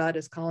feels God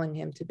is calling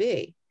him to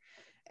be.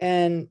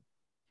 And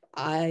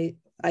I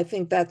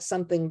think that's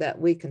something that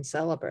we can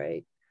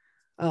celebrate.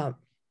 And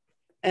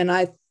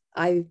I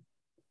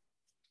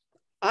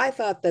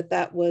thought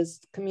that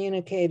was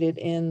communicated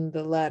in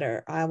the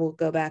letter. I will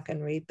go back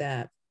and read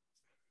that.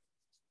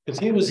 Because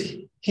he was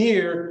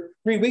here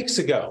 3 weeks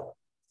ago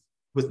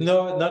with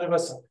none of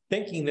us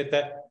thinking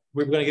that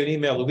we were going to get an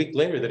email a week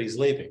later that he's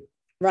leaving.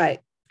 Right.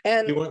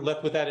 And we weren't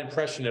left with that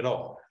impression at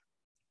all.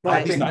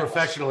 Right. I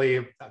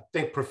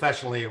think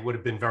professionally, it would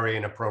have been very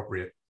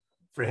inappropriate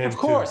for him. Of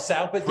course,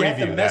 Sal, but you have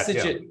to message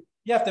that, it.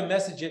 You have to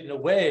message it in a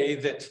way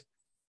that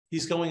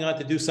he's going on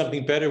to do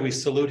something better. We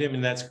salute him,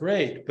 and that's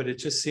great. But it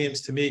just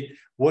seems to me,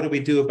 what do we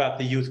do about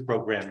the youth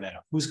program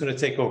now? Who's going to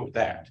take over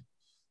that?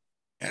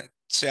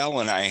 Sal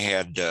and I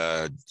had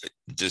a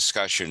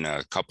discussion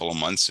a couple of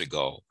months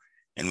ago,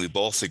 and we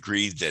both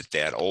agreed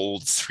that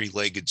old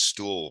three-legged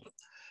stool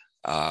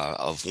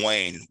of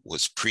Wayne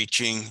was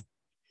preaching,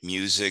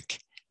 music,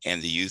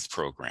 and the youth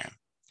program.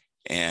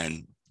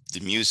 And the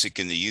music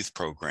in the youth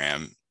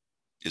program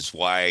is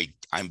why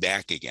I'm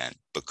back again,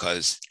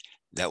 because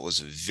that was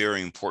a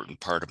very important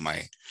part of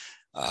my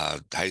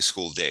high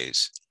school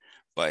days.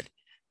 But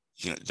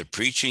you know, the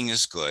preaching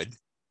is good.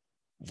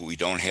 We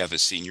don't have a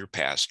senior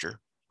pastor,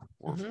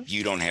 or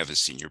you don't have a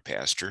senior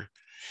pastor.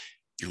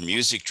 Your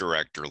music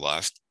director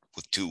left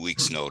with 2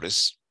 weeks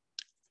notice.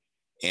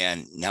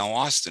 And now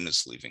Austin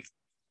is leaving.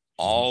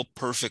 All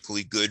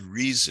perfectly good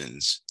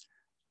reasons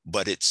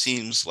but it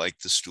seems like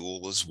the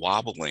stool is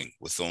wobbling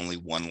with only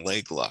one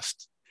leg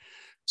left.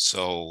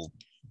 So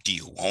do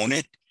you own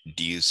it?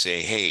 Do you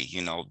say, hey,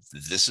 you know,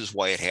 this is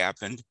why it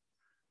happened,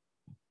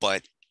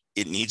 but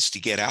it needs to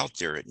get out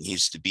there. It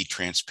needs to be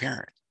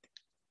transparent.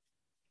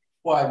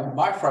 Well,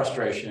 my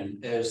frustration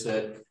is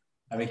that,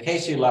 I mean,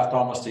 Casey left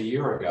almost a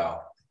year ago,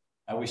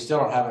 and we still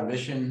don't have a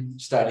mission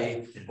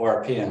study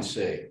or a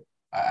PNC.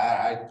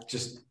 I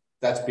just,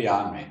 that's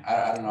beyond me.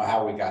 I don't know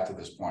how we got to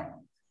this point.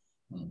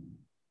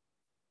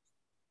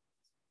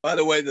 By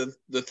the way,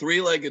 the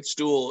three-legged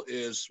stool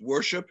is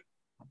worship,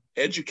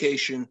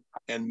 education,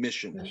 and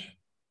mission.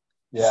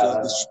 Yeah, so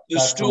the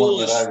that's stool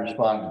the one that I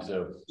responded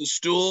to. The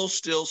stool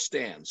still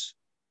stands.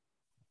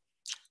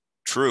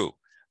 True,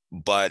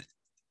 but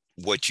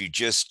what you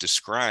just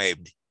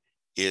described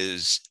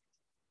is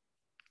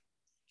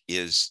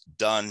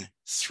done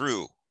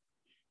through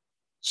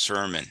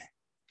sermon,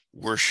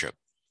 worship,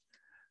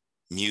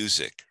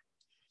 music,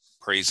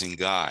 praising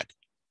God,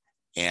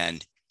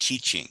 and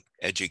teaching,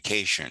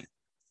 education,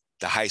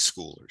 the high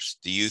schoolers,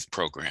 the youth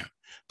program,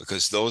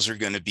 because those are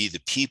going to be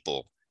the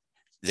people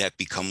that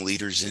become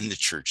leaders in the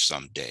church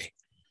someday.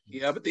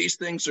 Yeah, but these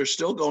things are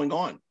still going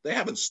on. They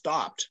haven't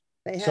stopped.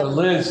 So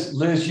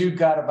Liz, you've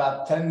got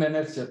about 10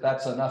 minutes, if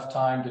that's enough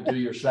time to do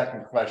your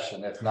second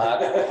question. If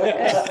not.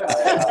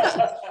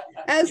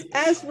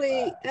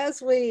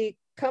 As we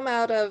come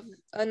out of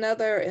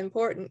another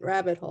important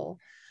rabbit hole.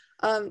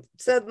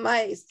 So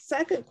my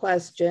second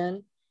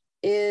question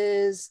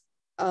is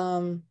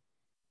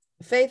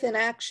faith in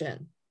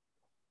action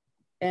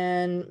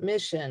and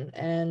mission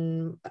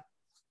and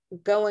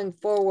going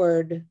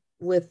forward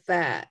with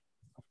that.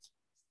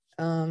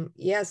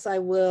 Yes, I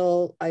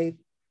will. I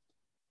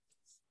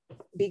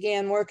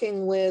began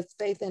working with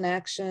Faith in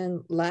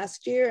Action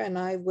last year, and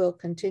I will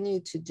continue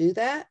to do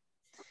that.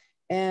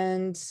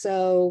 And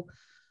so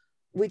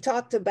we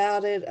talked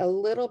about it a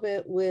little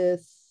bit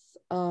with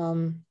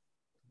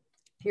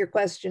your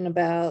question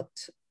about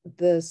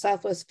the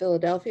Southwest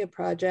Philadelphia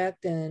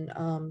project, and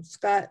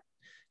Scott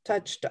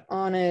touched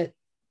on it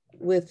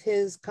with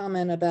his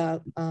comment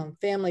about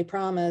Family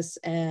Promise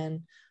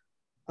and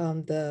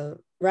the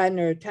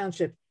Wagner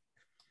Township,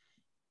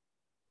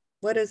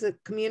 what is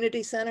it,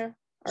 community center?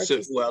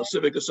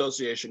 Civic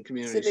Association,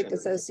 Community Civic Center.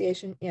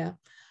 Association, yeah.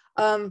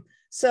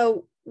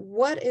 So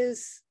what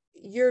is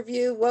your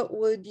view? What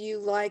would you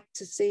like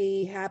to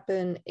see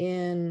happen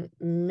in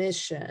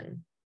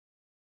mission?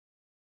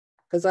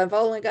 Because I've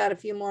only got a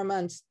few more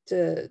months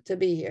to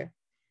be here.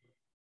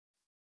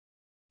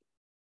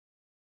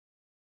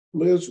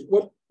 Liz,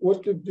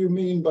 what did you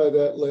mean by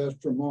that last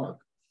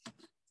remark?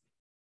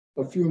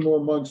 A few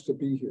more months to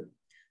be here.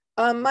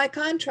 My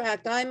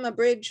contract, I'm a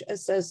bridge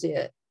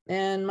associate,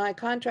 and my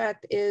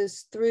contract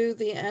is through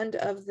the end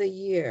of the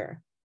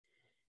year.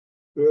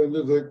 The end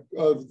of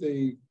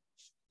the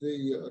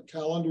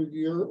calendar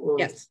year, or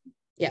yes.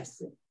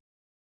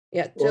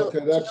 Yeah. Well,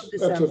 okay,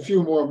 that's a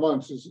few more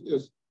months.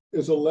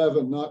 Is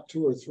 11, not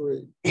 2 or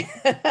 3.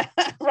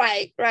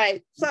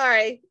 Right.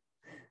 Sorry,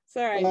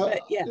 but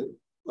yeah.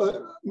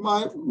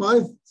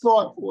 My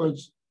thought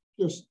was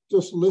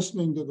just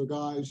listening to the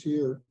guys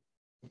here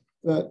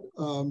that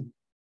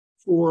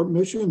for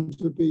mission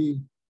to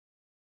be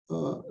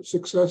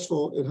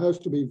successful, it has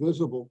to be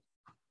visible.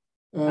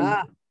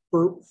 And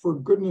for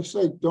goodness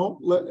sake,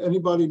 don't let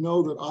anybody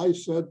know that I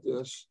said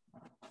this,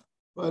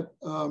 but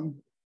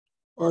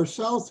our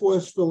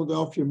Southwest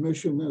Philadelphia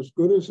mission, as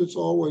good as it's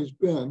always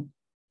been,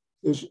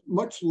 is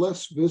much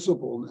less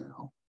visible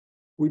now.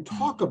 We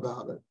talk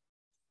about it,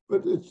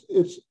 but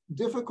it's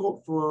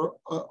difficult for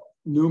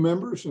new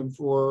members and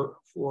for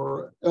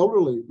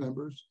elderly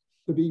members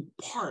to be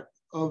part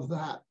of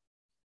that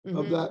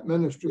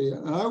ministry.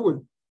 And I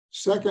would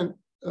second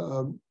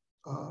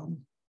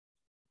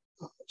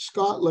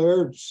Scott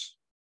Laird's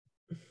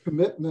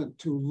commitment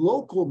to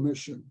local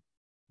mission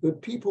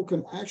that people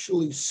can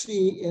actually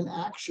see in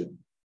action.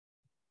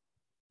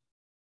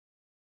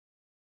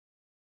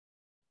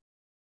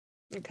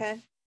 Okay.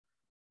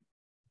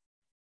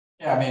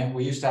 Yeah, I mean,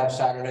 we used to have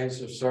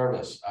Saturdays of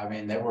service. I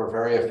mean, they were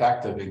very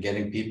effective in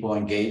getting people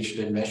engaged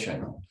in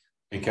mission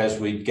because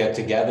we'd get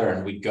together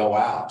and we'd go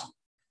out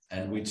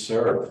and we'd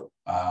serve.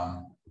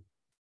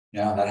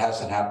 Yeah, that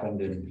hasn't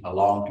happened in a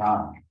long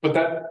time. But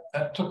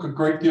that took a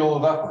great deal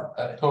of effort.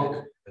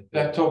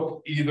 That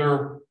took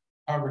either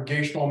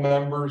congregational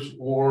members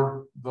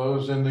or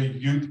those in the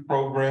youth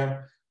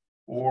program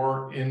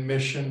or in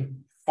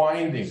mission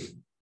finding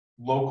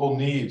local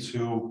needs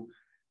who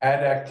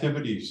had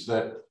activities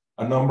that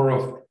a number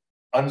of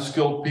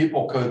unskilled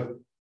people could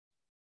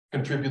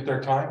contribute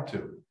their time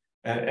to.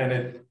 And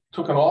it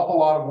took an awful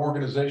lot of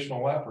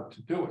organizational effort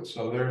to do it.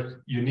 So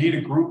you need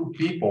a group of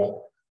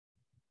people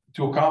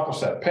to accomplish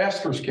that.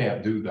 Pastors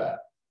can't do that.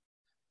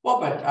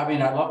 Well, but I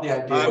mean, I love the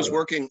idea. I was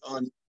working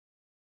on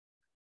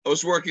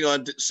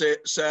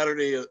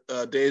Saturday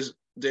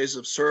days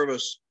of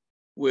service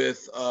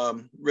with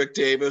Rick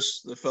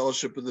Davis, the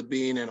Fellowship of the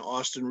Bean, and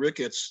Austin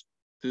Ricketts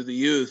through the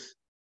youth.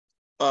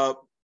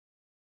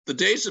 the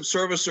days of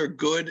service are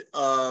good.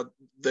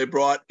 They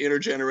brought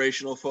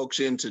intergenerational folks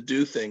in to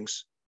do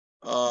things,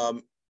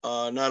 not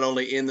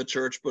only in the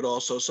church, but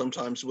also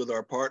sometimes with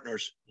our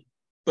partners.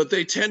 But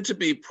they tend to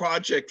be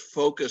project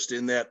focused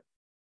in that,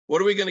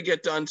 what are we going to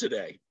get done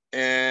today?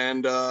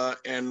 And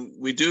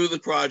we do the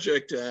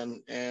project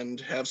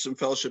and have some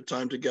fellowship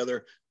time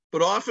together.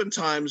 But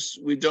oftentimes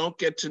we don't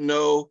get to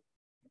know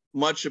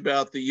much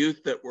about the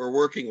youth that we're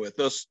working with,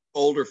 those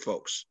older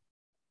folks.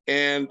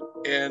 And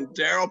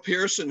Daryl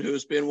Pearson,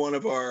 who's been one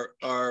of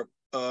our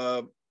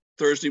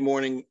Thursday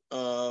morning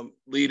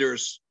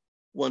leaders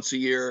once a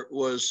year,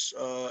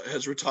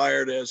 has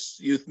retired as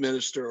youth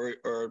minister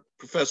or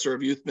professor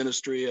of youth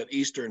ministry at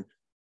Eastern.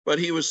 But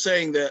he was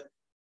saying that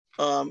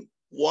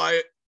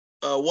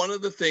one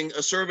of the things,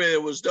 a survey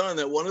that was done,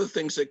 that one of the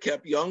things that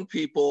kept young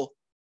people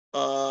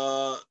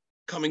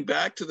coming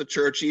back to the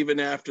church even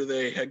after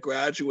they had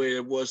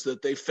graduated was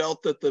that they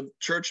felt that the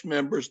church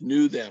members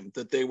knew them,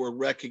 that they were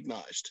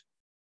recognized,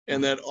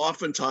 and that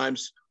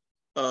oftentimes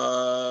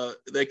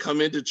they come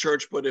into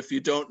church, but if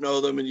you don't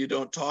know them and you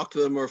don't talk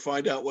to them or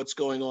find out what's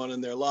going on in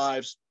their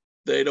lives,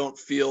 they don't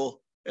feel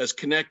as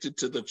connected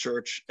to the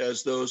church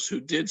as those who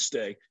did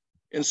stay.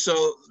 And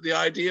so the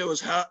idea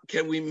was, how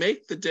can we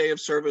make the day of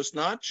service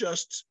not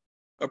just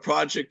a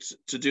project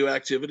to do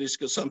activities,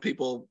 because some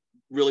people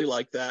really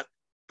like that,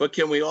 but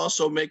can we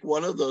also make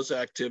one of those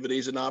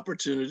activities an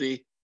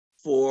opportunity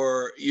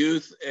for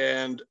youth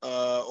and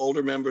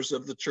older members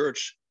of the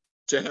church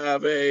to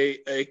have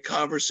a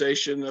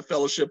conversation, a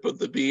fellowship of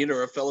the bean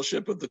or a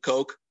fellowship of the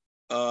Coke,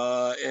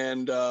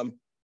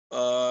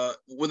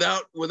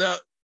 without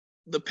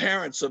the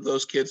parents of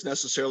those kids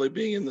necessarily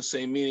being in the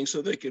same meeting,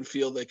 so they can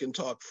feel they can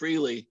talk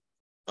freely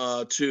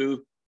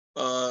to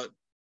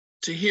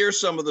hear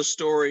some of the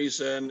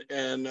stories and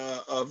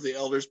of the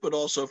elders, but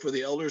also for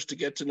the elders to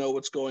get to know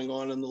what's going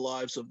on in the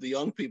lives of the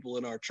young people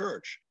in our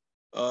church.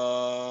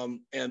 And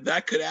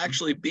that could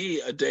actually be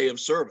a day of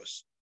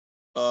service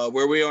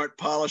where we aren't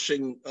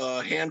polishing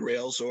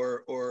handrails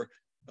or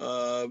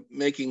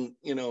making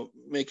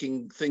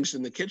things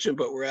in the kitchen,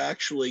 but we're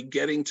actually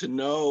getting to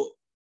know,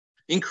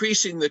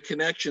 increasing the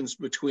connections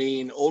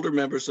between older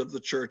members of the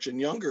church and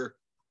younger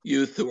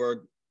youth who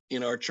are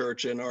in our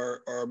church and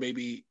are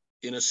maybe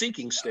in a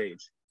seeking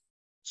stage.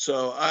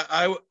 So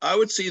I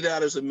would see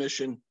that as a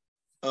mission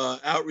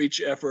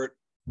outreach effort.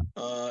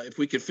 If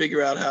we could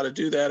figure out how to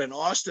do that, and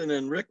Austin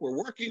and Rick were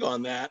working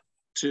on that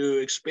to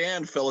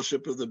expand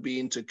Fellowship of the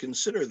Bean to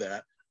consider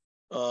that.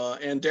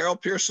 And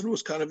Daryl Pearson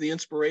was kind of the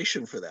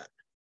inspiration for that.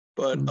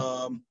 But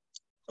and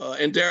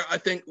Daryl, I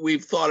think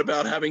we've thought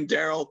about having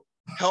Daryl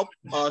help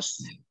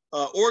us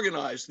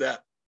organize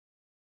that,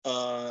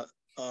 that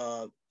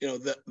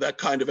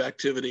kind of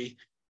activity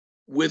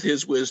with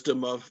his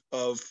wisdom of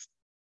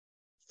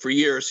for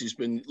years he's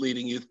been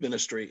leading youth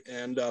ministry,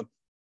 and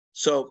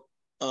so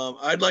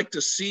I'd like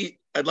to see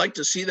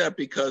that,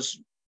 because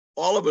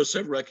all of us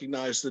have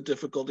recognized the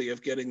difficulty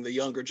of getting the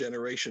younger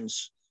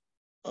generations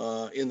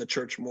in the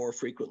church more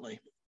frequently.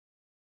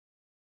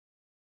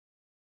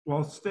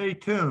 Well, stay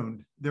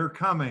tuned. They're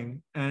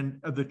coming, and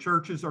the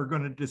churches are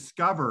going to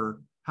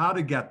discover how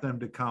to get them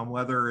to come,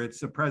 whether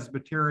it's a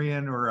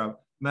Presbyterian or a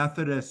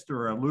Methodist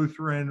or a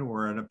Lutheran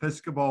or an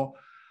Episcopal.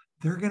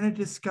 They're going to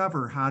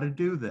discover how to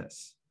do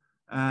this.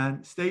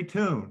 And stay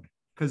tuned,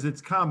 because it's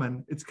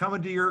coming. It's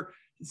coming to your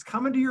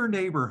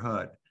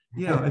neighborhood.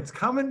 It's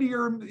coming to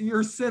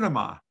your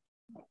cinema.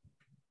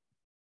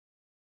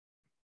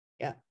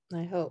 Yeah,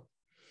 I hope.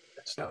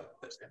 So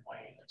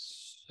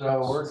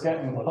we're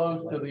getting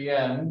close to the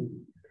end.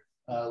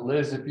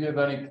 Liz, if you have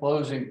any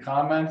closing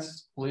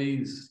comments,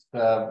 please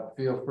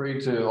feel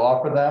free to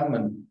offer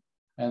them,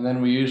 and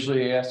then we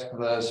usually ask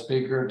the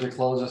speaker to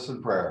close us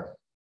in prayer.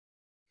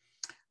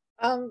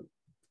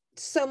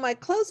 So my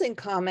closing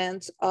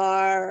comments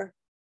are,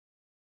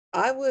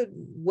 I would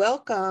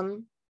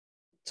welcome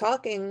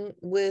talking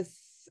with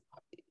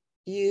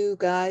you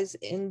guys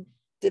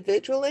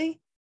individually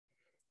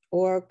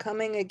or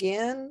coming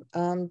again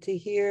to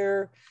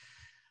hear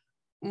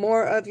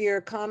more of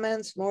your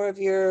comments, more of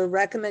your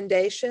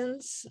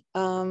recommendations.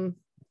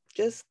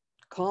 Just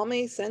call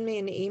me, send me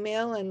an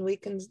email, and we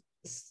can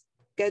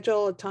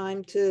schedule a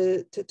time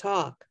to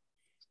talk.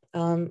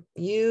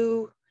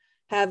 You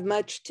have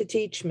much to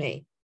teach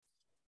me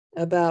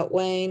about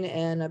Wayne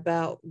and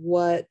about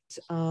what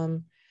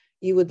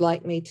you would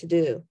like me to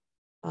do.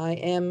 I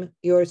am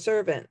your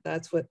servant.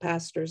 That's what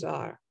pastors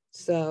are.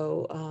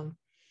 So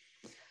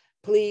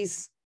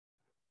please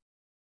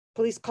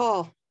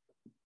call.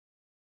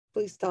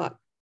 Please talk.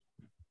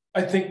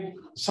 I think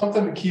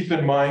something to keep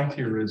in mind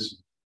here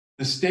is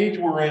the stage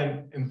we're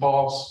in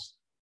involves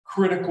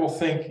critical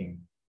thinking,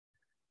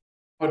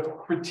 but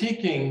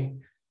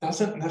critiquing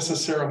doesn't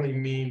necessarily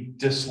mean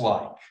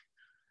dislike.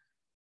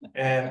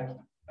 And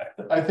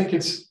I think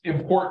it's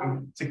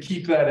important to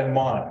keep that in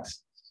mind.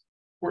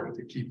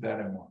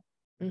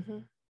 Mm-hmm.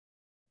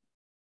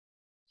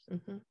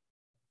 Mm-hmm.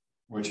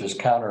 Which is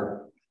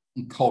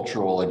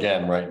counter-cultural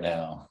again right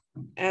now.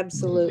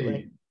 Absolutely.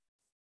 Indeed.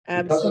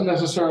 It doesn't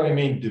necessarily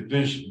mean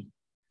division,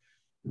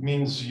 It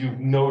means you've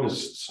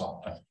noticed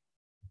something.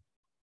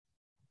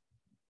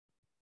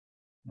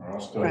 We're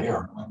all still Right.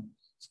 here.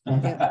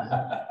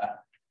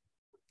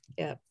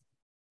 Yep.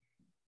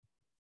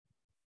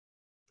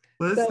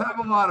 Liz, So- have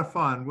a lot of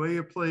fun, will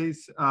you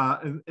please,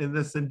 in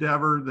this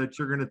endeavor that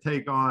you're going to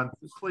take on?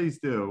 Please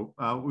do.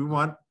 We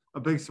want a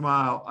big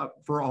smile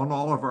on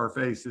all of our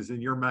faces,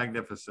 and you're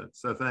magnificent.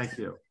 So thank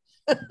you.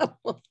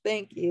 Well,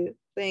 thank you.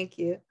 Thank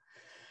you.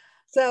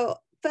 So,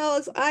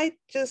 fellas, I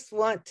just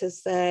want to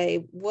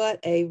say what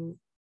a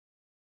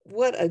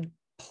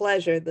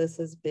pleasure this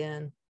has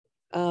been.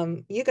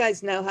 You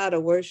guys know how to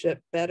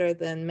worship better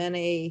than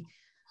many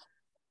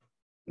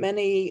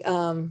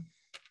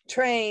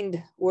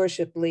trained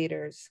worship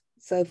leaders.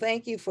 So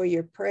thank you for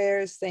your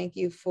prayers. Thank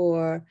you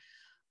for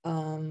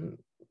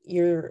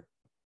your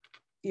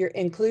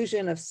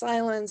inclusion of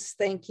silence.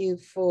 Thank you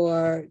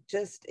for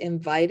just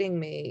inviting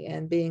me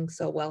and being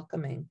so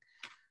welcoming.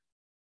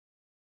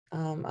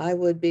 I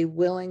would be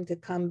willing to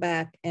come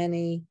back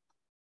any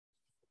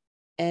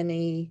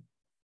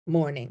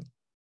morning.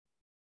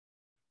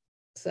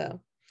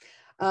 So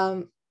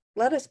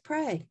let us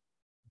pray.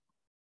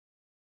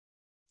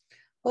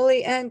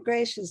 Holy and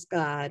gracious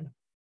God,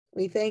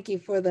 we thank you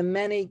for the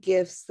many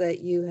gifts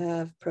that you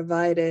have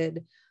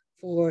provided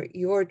for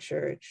your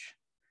church.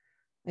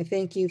 I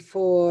thank you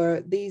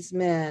for these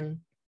men,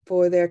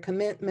 for their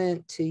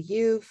commitment to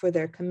you, for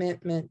their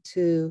commitment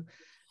to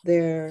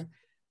their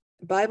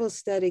Bible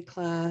study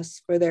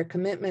class, for their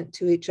commitment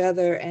to each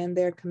other, and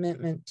their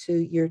commitment to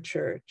your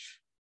church.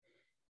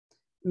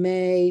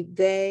 May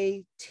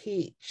they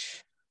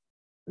teach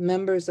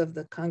members of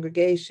the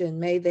congregation,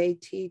 may they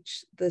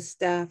teach the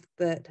staff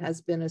that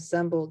has been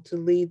assembled to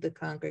lead the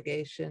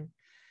congregation.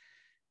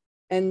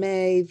 And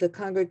may the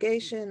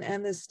congregation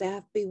and the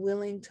staff be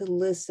willing to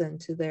listen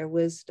to their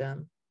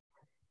wisdom.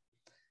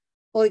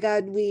 Holy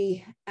God,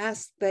 we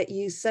ask that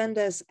you send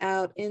us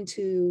out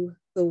into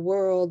the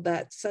world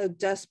that so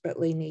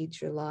desperately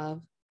needs your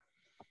love.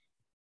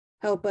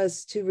 Help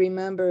us to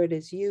remember it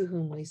is you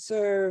whom we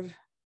serve,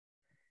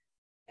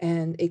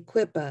 and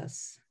equip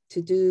us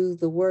to do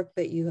the work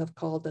that you have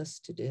called us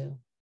to do.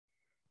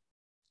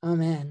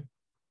 Amen.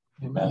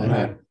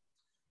 Amen.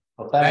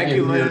 Well, thank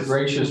you for your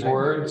gracious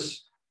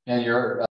words and your